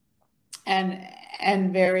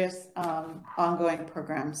 and various ongoing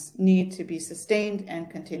programs need to be sustained and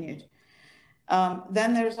continued.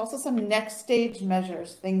 Then there's also some next stage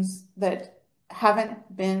measures, things that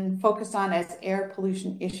haven't been focused on as air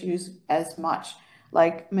pollution issues as much,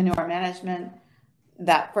 like manure management,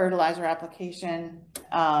 that fertilizer application,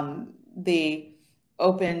 the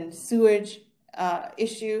open sewage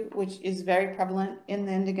issue, which is very prevalent in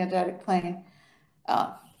the Indo-Gangetic Plain,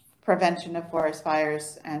 prevention of forest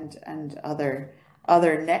fires, and other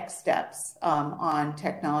next steps on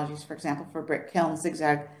technologies. For example, for brick kilns,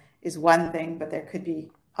 zigzag is one thing, but there could be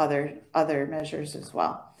other measures as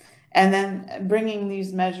well. And then bringing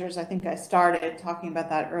these measures, I think I started talking about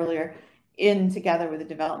that earlier, in together with the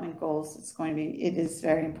development goals. It is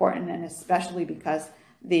very important, and especially because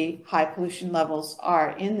the high pollution levels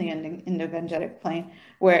are in the Indo-Gangetic Plain,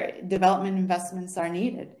 where development investments are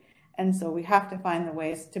needed. And so we have to find the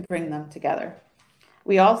ways to bring them together.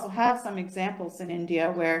 We also have some examples in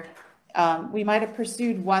India where we might have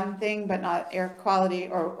pursued one thing, but not air quality,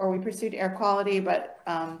 or we pursued air quality, but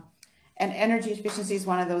and energy efficiency is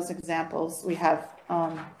one of those examples we have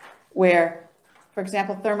where, for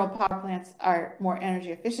example, thermal power plants are more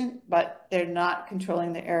energy efficient, but they're not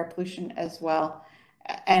controlling the air pollution as well.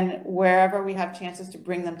 And wherever we have chances to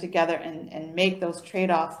bring them together and make those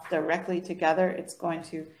trade-offs directly together, it's going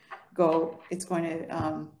to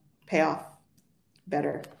pay off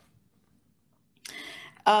better.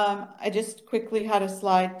 I just quickly had a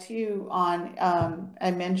slide too on,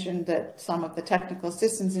 I mentioned that some of the technical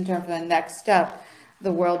assistance in terms of the next step,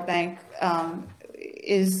 the World Bank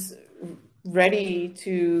is ready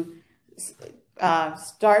to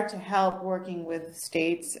start to help working with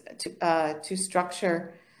states to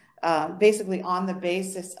structure basically on the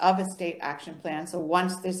basis of a state action plan. So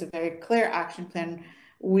once there's a very clear action plan,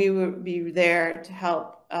 we will be there to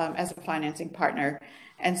help as a financing partner.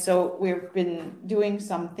 And so we've been doing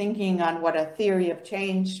some thinking on what a theory of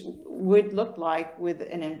change would look like with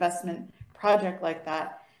an investment project like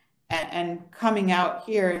that. And coming out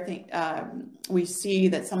here, I think we see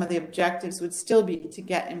that some of the objectives would still be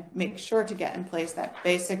to make sure to get in place that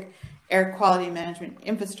basic air quality management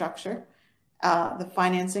infrastructure. The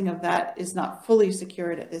financing of that is not fully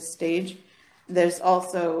secured at this stage. There's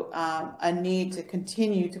also a need to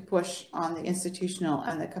continue to push on the institutional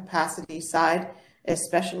and the capacity side,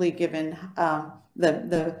 especially given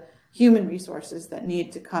the human resources that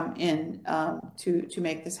need to come in to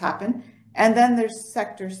make this happen. And then there's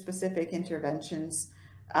sector-specific interventions,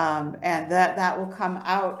 and that will come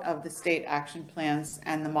out of the state action plans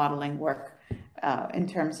and the modeling work in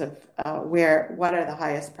terms of what are the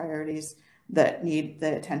highest priorities that need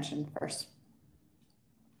the attention first.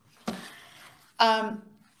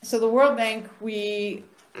 So the World Bank, we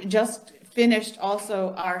just finished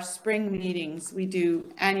also our spring meetings. We do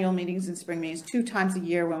annual meetings and spring meetings 2 times a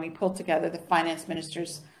year when we pull together the finance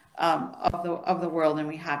ministers of the world, and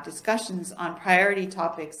we have discussions on priority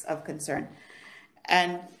topics of concern.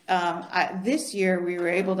 And this year we were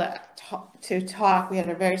able to talk. We had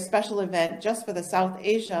a very special event just for the South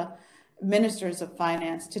Asia ministers of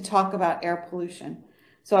finance to talk about air pollution.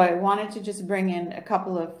 So I wanted to just bring in a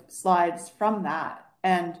couple of slides from that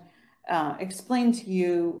and explain to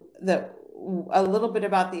you a little bit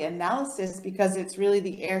about the analysis, because it's really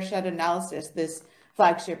the Airshed analysis, this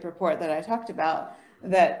flagship report that I talked about,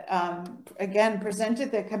 that again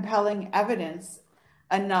presented the compelling evidence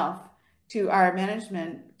enough to our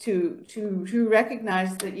management to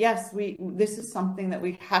recognize that yes, this is something that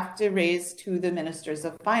we have to raise to the ministers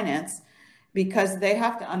of finance, because they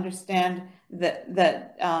have to understand that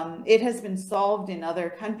it has been solved in other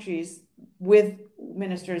countries with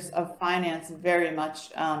ministers of finance very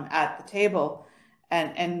much at the table,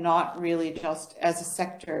 and not really just as a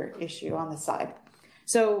sector issue on the side.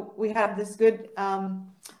 So we have this good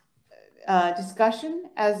discussion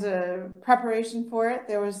as a preparation for it.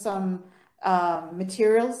 There was some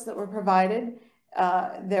materials that were provided.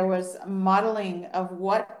 There was modeling of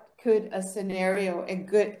what could a scenario,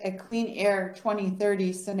 a clean air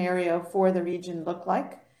 2030 scenario for the region look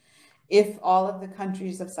like if all of the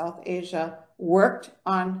countries of South Asia worked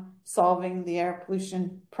on solving the air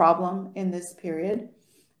pollution problem in this period.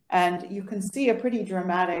 And you can see a pretty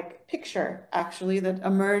dramatic picture, actually, that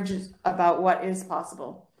emerges about what is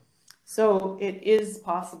possible. So it is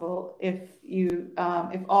possible if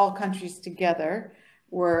if all countries together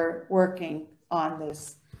were working on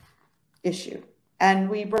this issue. And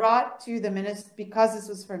we brought to the because this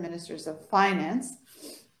was for ministers of finance,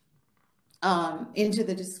 into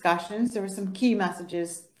the discussions, there were some key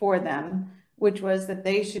messages for them, which was that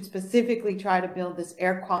they should specifically try to build this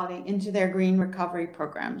air quality into their green recovery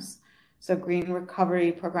programs. So green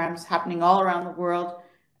recovery programs happening all around the world,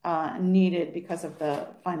 needed because of the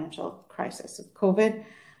financial crisis of COVID.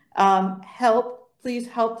 Please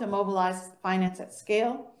help to mobilize finance at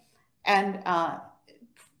scale and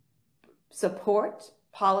support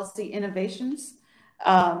policy innovations.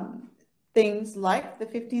 Things like the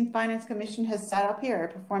 15th Finance Commission has set up here, a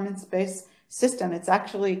performance-based system. It's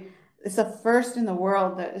a first in the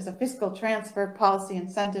world that is a fiscal transfer policy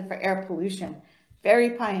incentive for air pollution.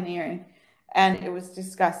 Very pioneering. And it was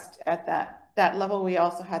discussed at that level. We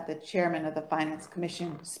also had the chairman of the Finance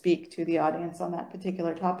Commission speak to the audience on that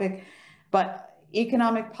particular topic. But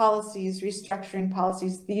economic policies, restructuring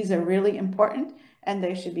policies, these are really important, and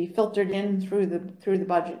they should be filtered in through the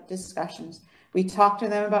budget discussions. We talked to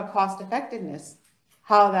them about cost effectiveness,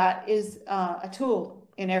 how that is a tool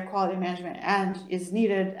in air quality management and is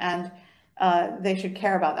needed, and they should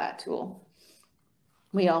care about that tool.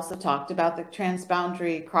 We also talked about the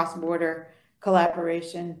transboundary cross-border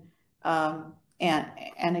collaboration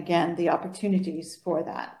and again, the opportunities for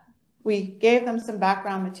that. We gave them some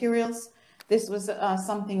background materials. This was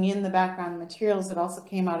something in the background materials that also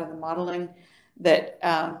came out of the modeling that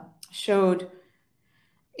showed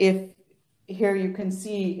here you can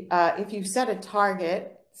see if you set a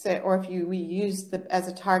target, or if we use as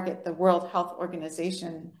a target the World Health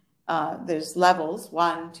Organization, there's levels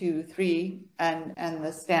 1, 2, 3, and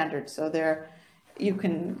the standard. So there you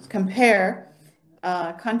can compare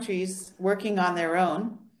countries working on their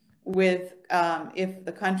own with if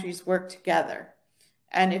the countries work together.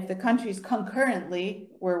 And if the countries concurrently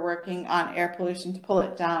were working on air pollution to pull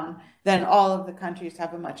it down, then all of the countries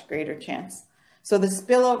have a much greater chance. So the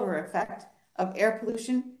spillover effect of air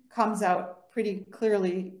pollution comes out pretty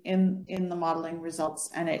clearly in the modeling results,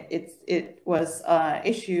 and it was an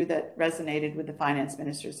issue that resonated with the finance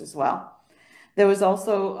ministers as well. There was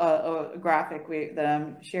also a graphic that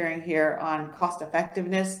I'm sharing here on cost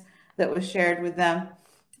effectiveness that was shared with them.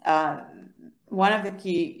 One of the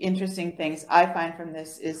key interesting things I find from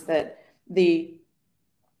this is that the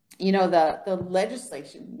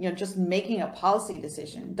legislation, just making a policy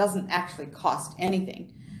decision doesn't actually cost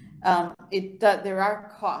anything. There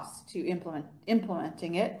are costs to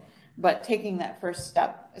implementing it, but taking that first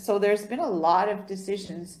step. So there's been a lot of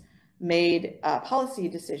decisions made, policy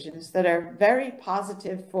decisions that are very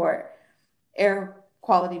positive for air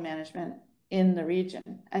quality management in the region.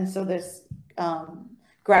 And so this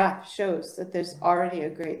graph shows that there's already a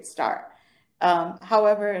great start.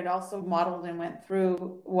 However, it also modeled and went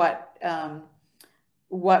through what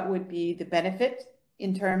would be the benefit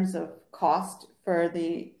in terms of cost for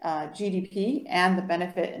the GDP and the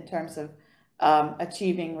benefit in terms of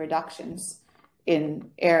achieving reductions in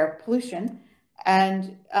air pollution.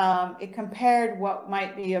 And it compared what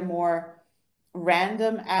might be a more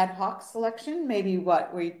random ad hoc selection, maybe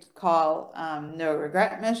what we call no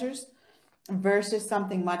regret measures, versus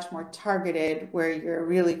something much more targeted where you're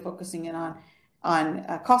really focusing in on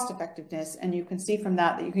cost effectiveness. And you can see from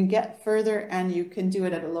that you can get further and you can do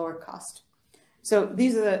it at a lower cost. So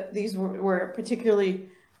these were particularly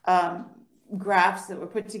graphs that were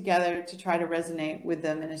put together to try to resonate with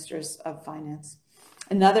the ministers of finance.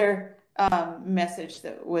 Another message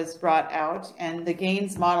that was brought out, and the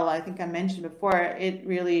gains model, I think I mentioned before, it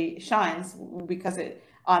really shines because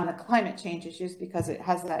on the climate change issues, because it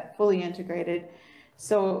has that fully integrated.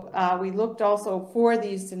 So we looked also for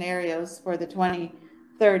these scenarios for the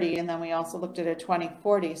 2030, and then we also looked at a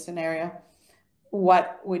 2040 scenario,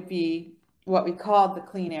 what would be what we called the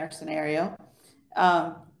clean air scenario,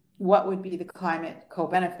 what would be the climate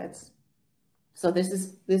co-benefits. So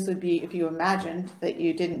this would be if you imagined that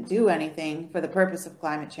you didn't do anything for the purpose of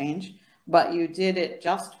climate change, but you did it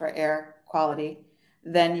just for air quality,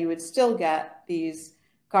 then you would still get these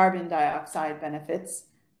carbon dioxide benefits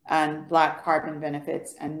and black carbon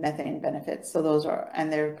benefits and methane benefits. So those are,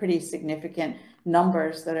 and they're pretty significant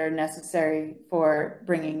numbers that are necessary for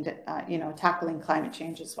bringing, tackling climate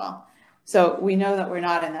change as well. So we know that we're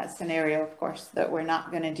not in that scenario, of course, that we're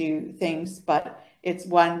not going to do things, but it's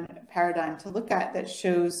one paradigm to look at that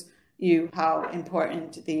shows you how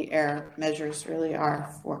important the air measures really are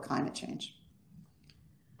for climate change.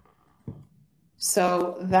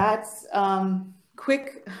 So that's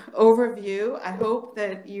quick overview. I hope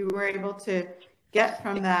that you were able to get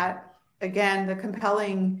from that, again, the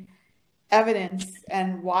compelling evidence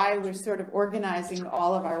and why we're sort of organizing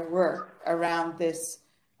all of our work around this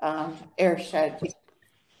Airshed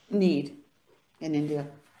need in India.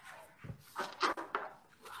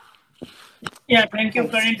 Yeah, thank you,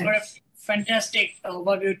 Karin, for a fantastic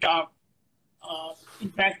overview talk. In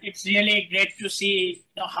fact, it's really great to see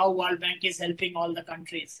how World Bank is helping all the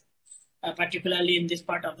countries, particularly in this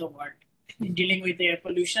part of the world, in dealing with air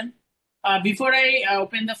pollution. Before I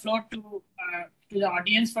open the floor to the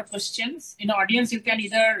audience for questions, in the audience, you can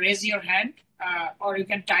either raise your hand or you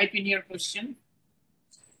can type in your question.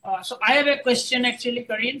 So I have a question actually,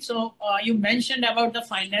 Karin. So you mentioned about the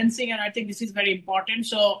financing, and I think this is very important.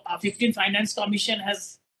 So 15th Finance Commission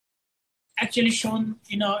has actually shown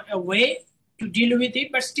a way to deal with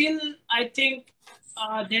it, but still I think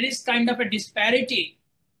there is kind of a disparity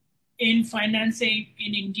in financing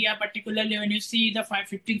in India, particularly when you see the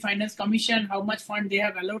 15th Finance Commission, how much fund they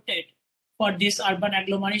have allotted for these urban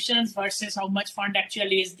agglomerations versus how much fund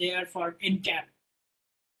actually is there for NCAP.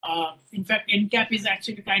 In fact, NCAP is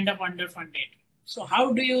actually kind of underfunded. So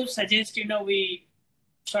how do you suggest, we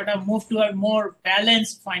sort of move to a more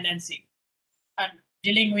balanced financing and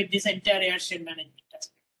dealing with this entire airshed management aspect?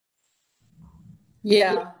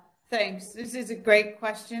 Yeah, thanks. This is a great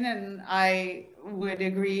question, and I would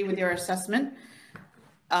agree with your assessment.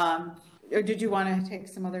 Or did you want to take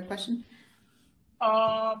some other question?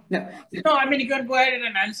 No, I mean, you can go ahead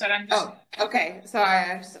and answer. Oh, okay. Sorry,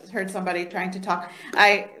 I heard somebody trying to talk.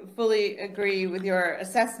 I fully agree with your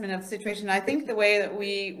assessment of the situation. I think the way that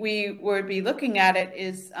we would be looking at it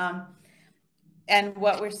is, and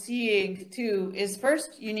what we're seeing too, is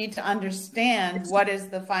first you need to understand what is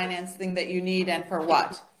the financing that you need and for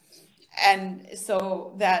what. And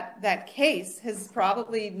so that case has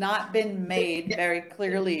probably not been made very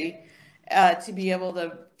clearly to be able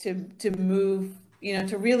to move,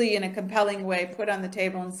 to really in a compelling way put on the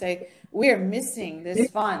table and say, we're missing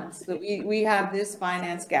this fund, so we have this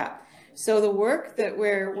finance gap. So the work that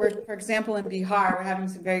we're for example, in Bihar, we're having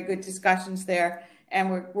some very good discussions there,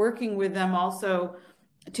 and we're working with them also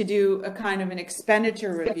to do a kind of an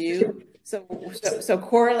expenditure review. So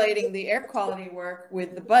correlating the air quality work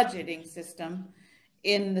with the budgeting system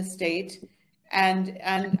in the state, and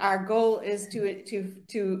our goal is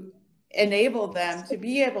to enable them to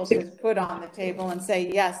be able to put on the table and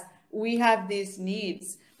say, yes, we have these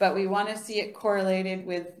needs, but we want to see it correlated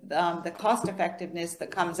with the cost effectiveness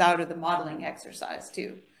that comes out of the modeling exercise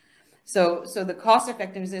too. So the cost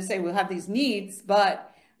effectiveness is say we'll have these needs,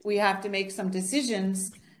 but we have to make some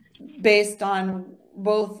decisions based on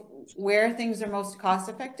both where things are most cost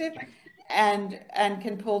effective and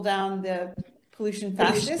can pull down the pollution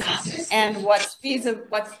fastest and what's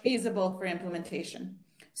feasible for implementation.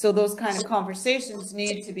 So those kind of conversations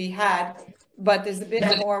need to be had, but there's a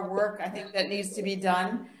bit more work I think that needs to be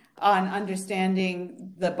done on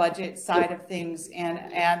understanding the budget side of things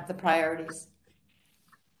and the priorities.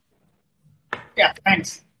 Yeah,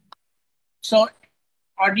 thanks. So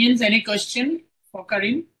audience, any question for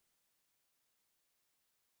Karin?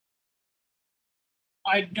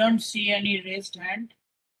 I don't see any raised hand,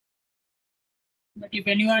 but if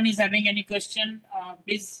anyone is having any question,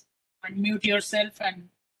 please unmute yourself and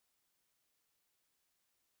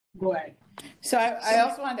go ahead. So I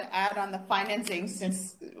also wanted to add on the financing,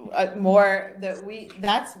 since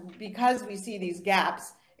that's because we see these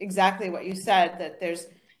gaps, exactly what you said, that there's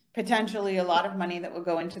potentially a lot of money that will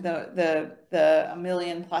go into the 1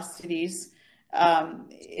 million plus cities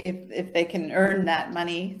if they can earn that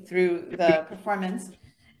money through the performance.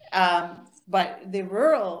 But the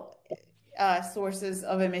rural sources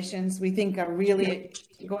of emissions we think are really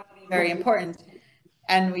going to be very important,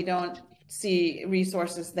 and we don't see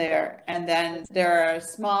resources there. And then there are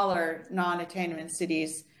smaller non-attainment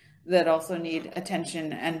cities that also need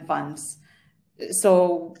attention and funds.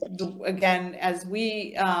 So again, as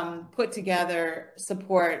we put together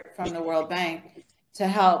support from the World Bank to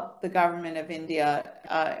help the government of India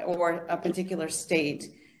or a particular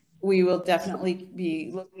state, we will definitely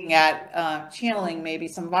be looking at channeling maybe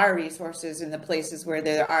some of our resources in the places where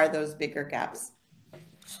there are those bigger gaps.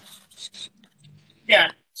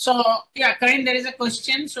 Yeah. So, yeah, Karin, there is a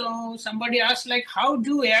question. So somebody asked, like, how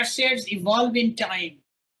do airsheds evolve in time?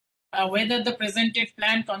 Whether the presented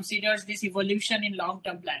plan considers this evolution in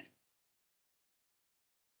long-term plan?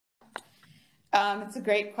 It's a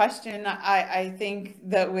great question. I think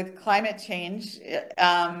that with climate change,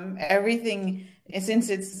 everything, since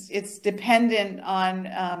it's dependent on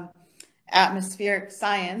atmospheric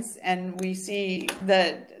science, and we see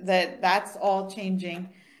that's all changing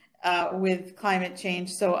with climate change.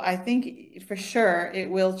 So I think for sure it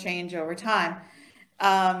will change over time.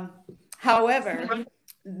 However,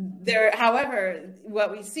 However,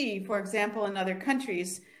 what we see, for example, in other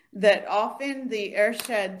countries, that often the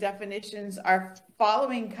airshed definitions are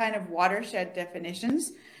following kind of watershed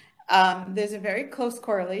definitions. There's a very close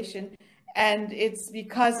correlation, and it's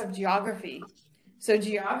because of geography. So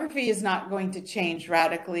geography is not going to change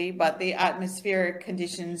radically, but the atmospheric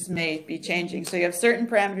conditions may be changing. So you have certain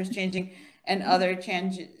parameters changing and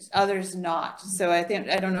others not. So I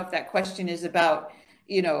don't know if that question is about,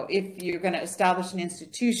 if you're going to establish an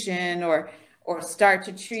institution or start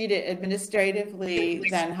to treat it administratively,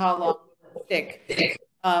 then how long will it stick?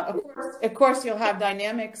 Of course, you'll have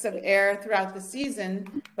dynamics of air throughout the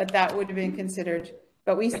season, but that would have been considered.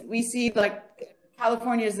 But we see, like,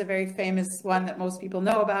 California is a very famous one that most people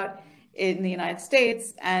know about in the United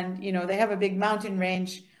States, and they have a big mountain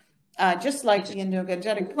range, just like the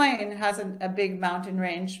Indo-Gangetic Plain has a big mountain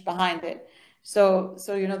range behind it. So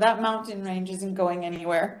that mountain range isn't going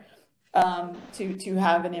anywhere to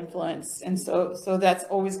have an influence, and so that's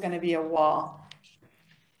always going to be a wall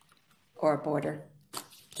or a border.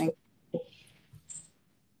 Thank you.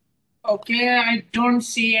 Okay, I don't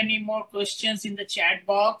see any more questions in the chat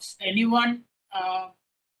box. Anyone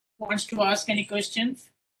wants to ask any questions?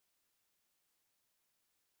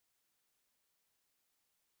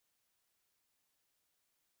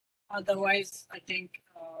 Otherwise, I think,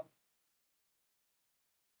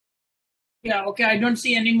 yeah, okay, I don't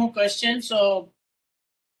see any more questions. So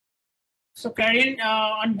Karin,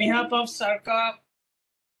 on behalf of Sarka,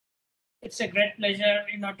 it's a great pleasure,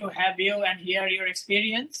 to have you and hear your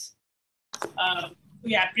experience.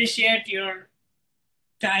 We appreciate your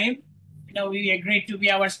time. We agreed to be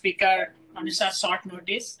our speaker on such short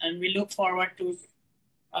notice, and we look forward to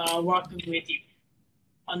working with you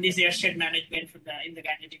on this airshed management in the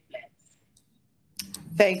Gangetic Plain.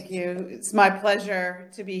 Thank you. It's my pleasure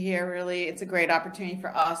to be here. Really, it's a great opportunity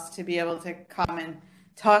for us to be able to come and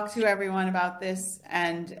talk to everyone about this.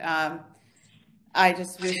 And I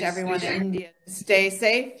just wish everyone in India to stay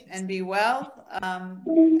safe and be well.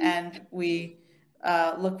 And we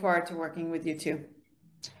look forward to working with you too.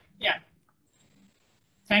 Yeah.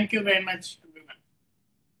 Thank you very much, everyone.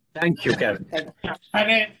 Thank you, Karin.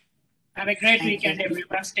 Have a great weekend,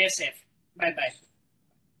 everyone. Stay safe. Bye-bye.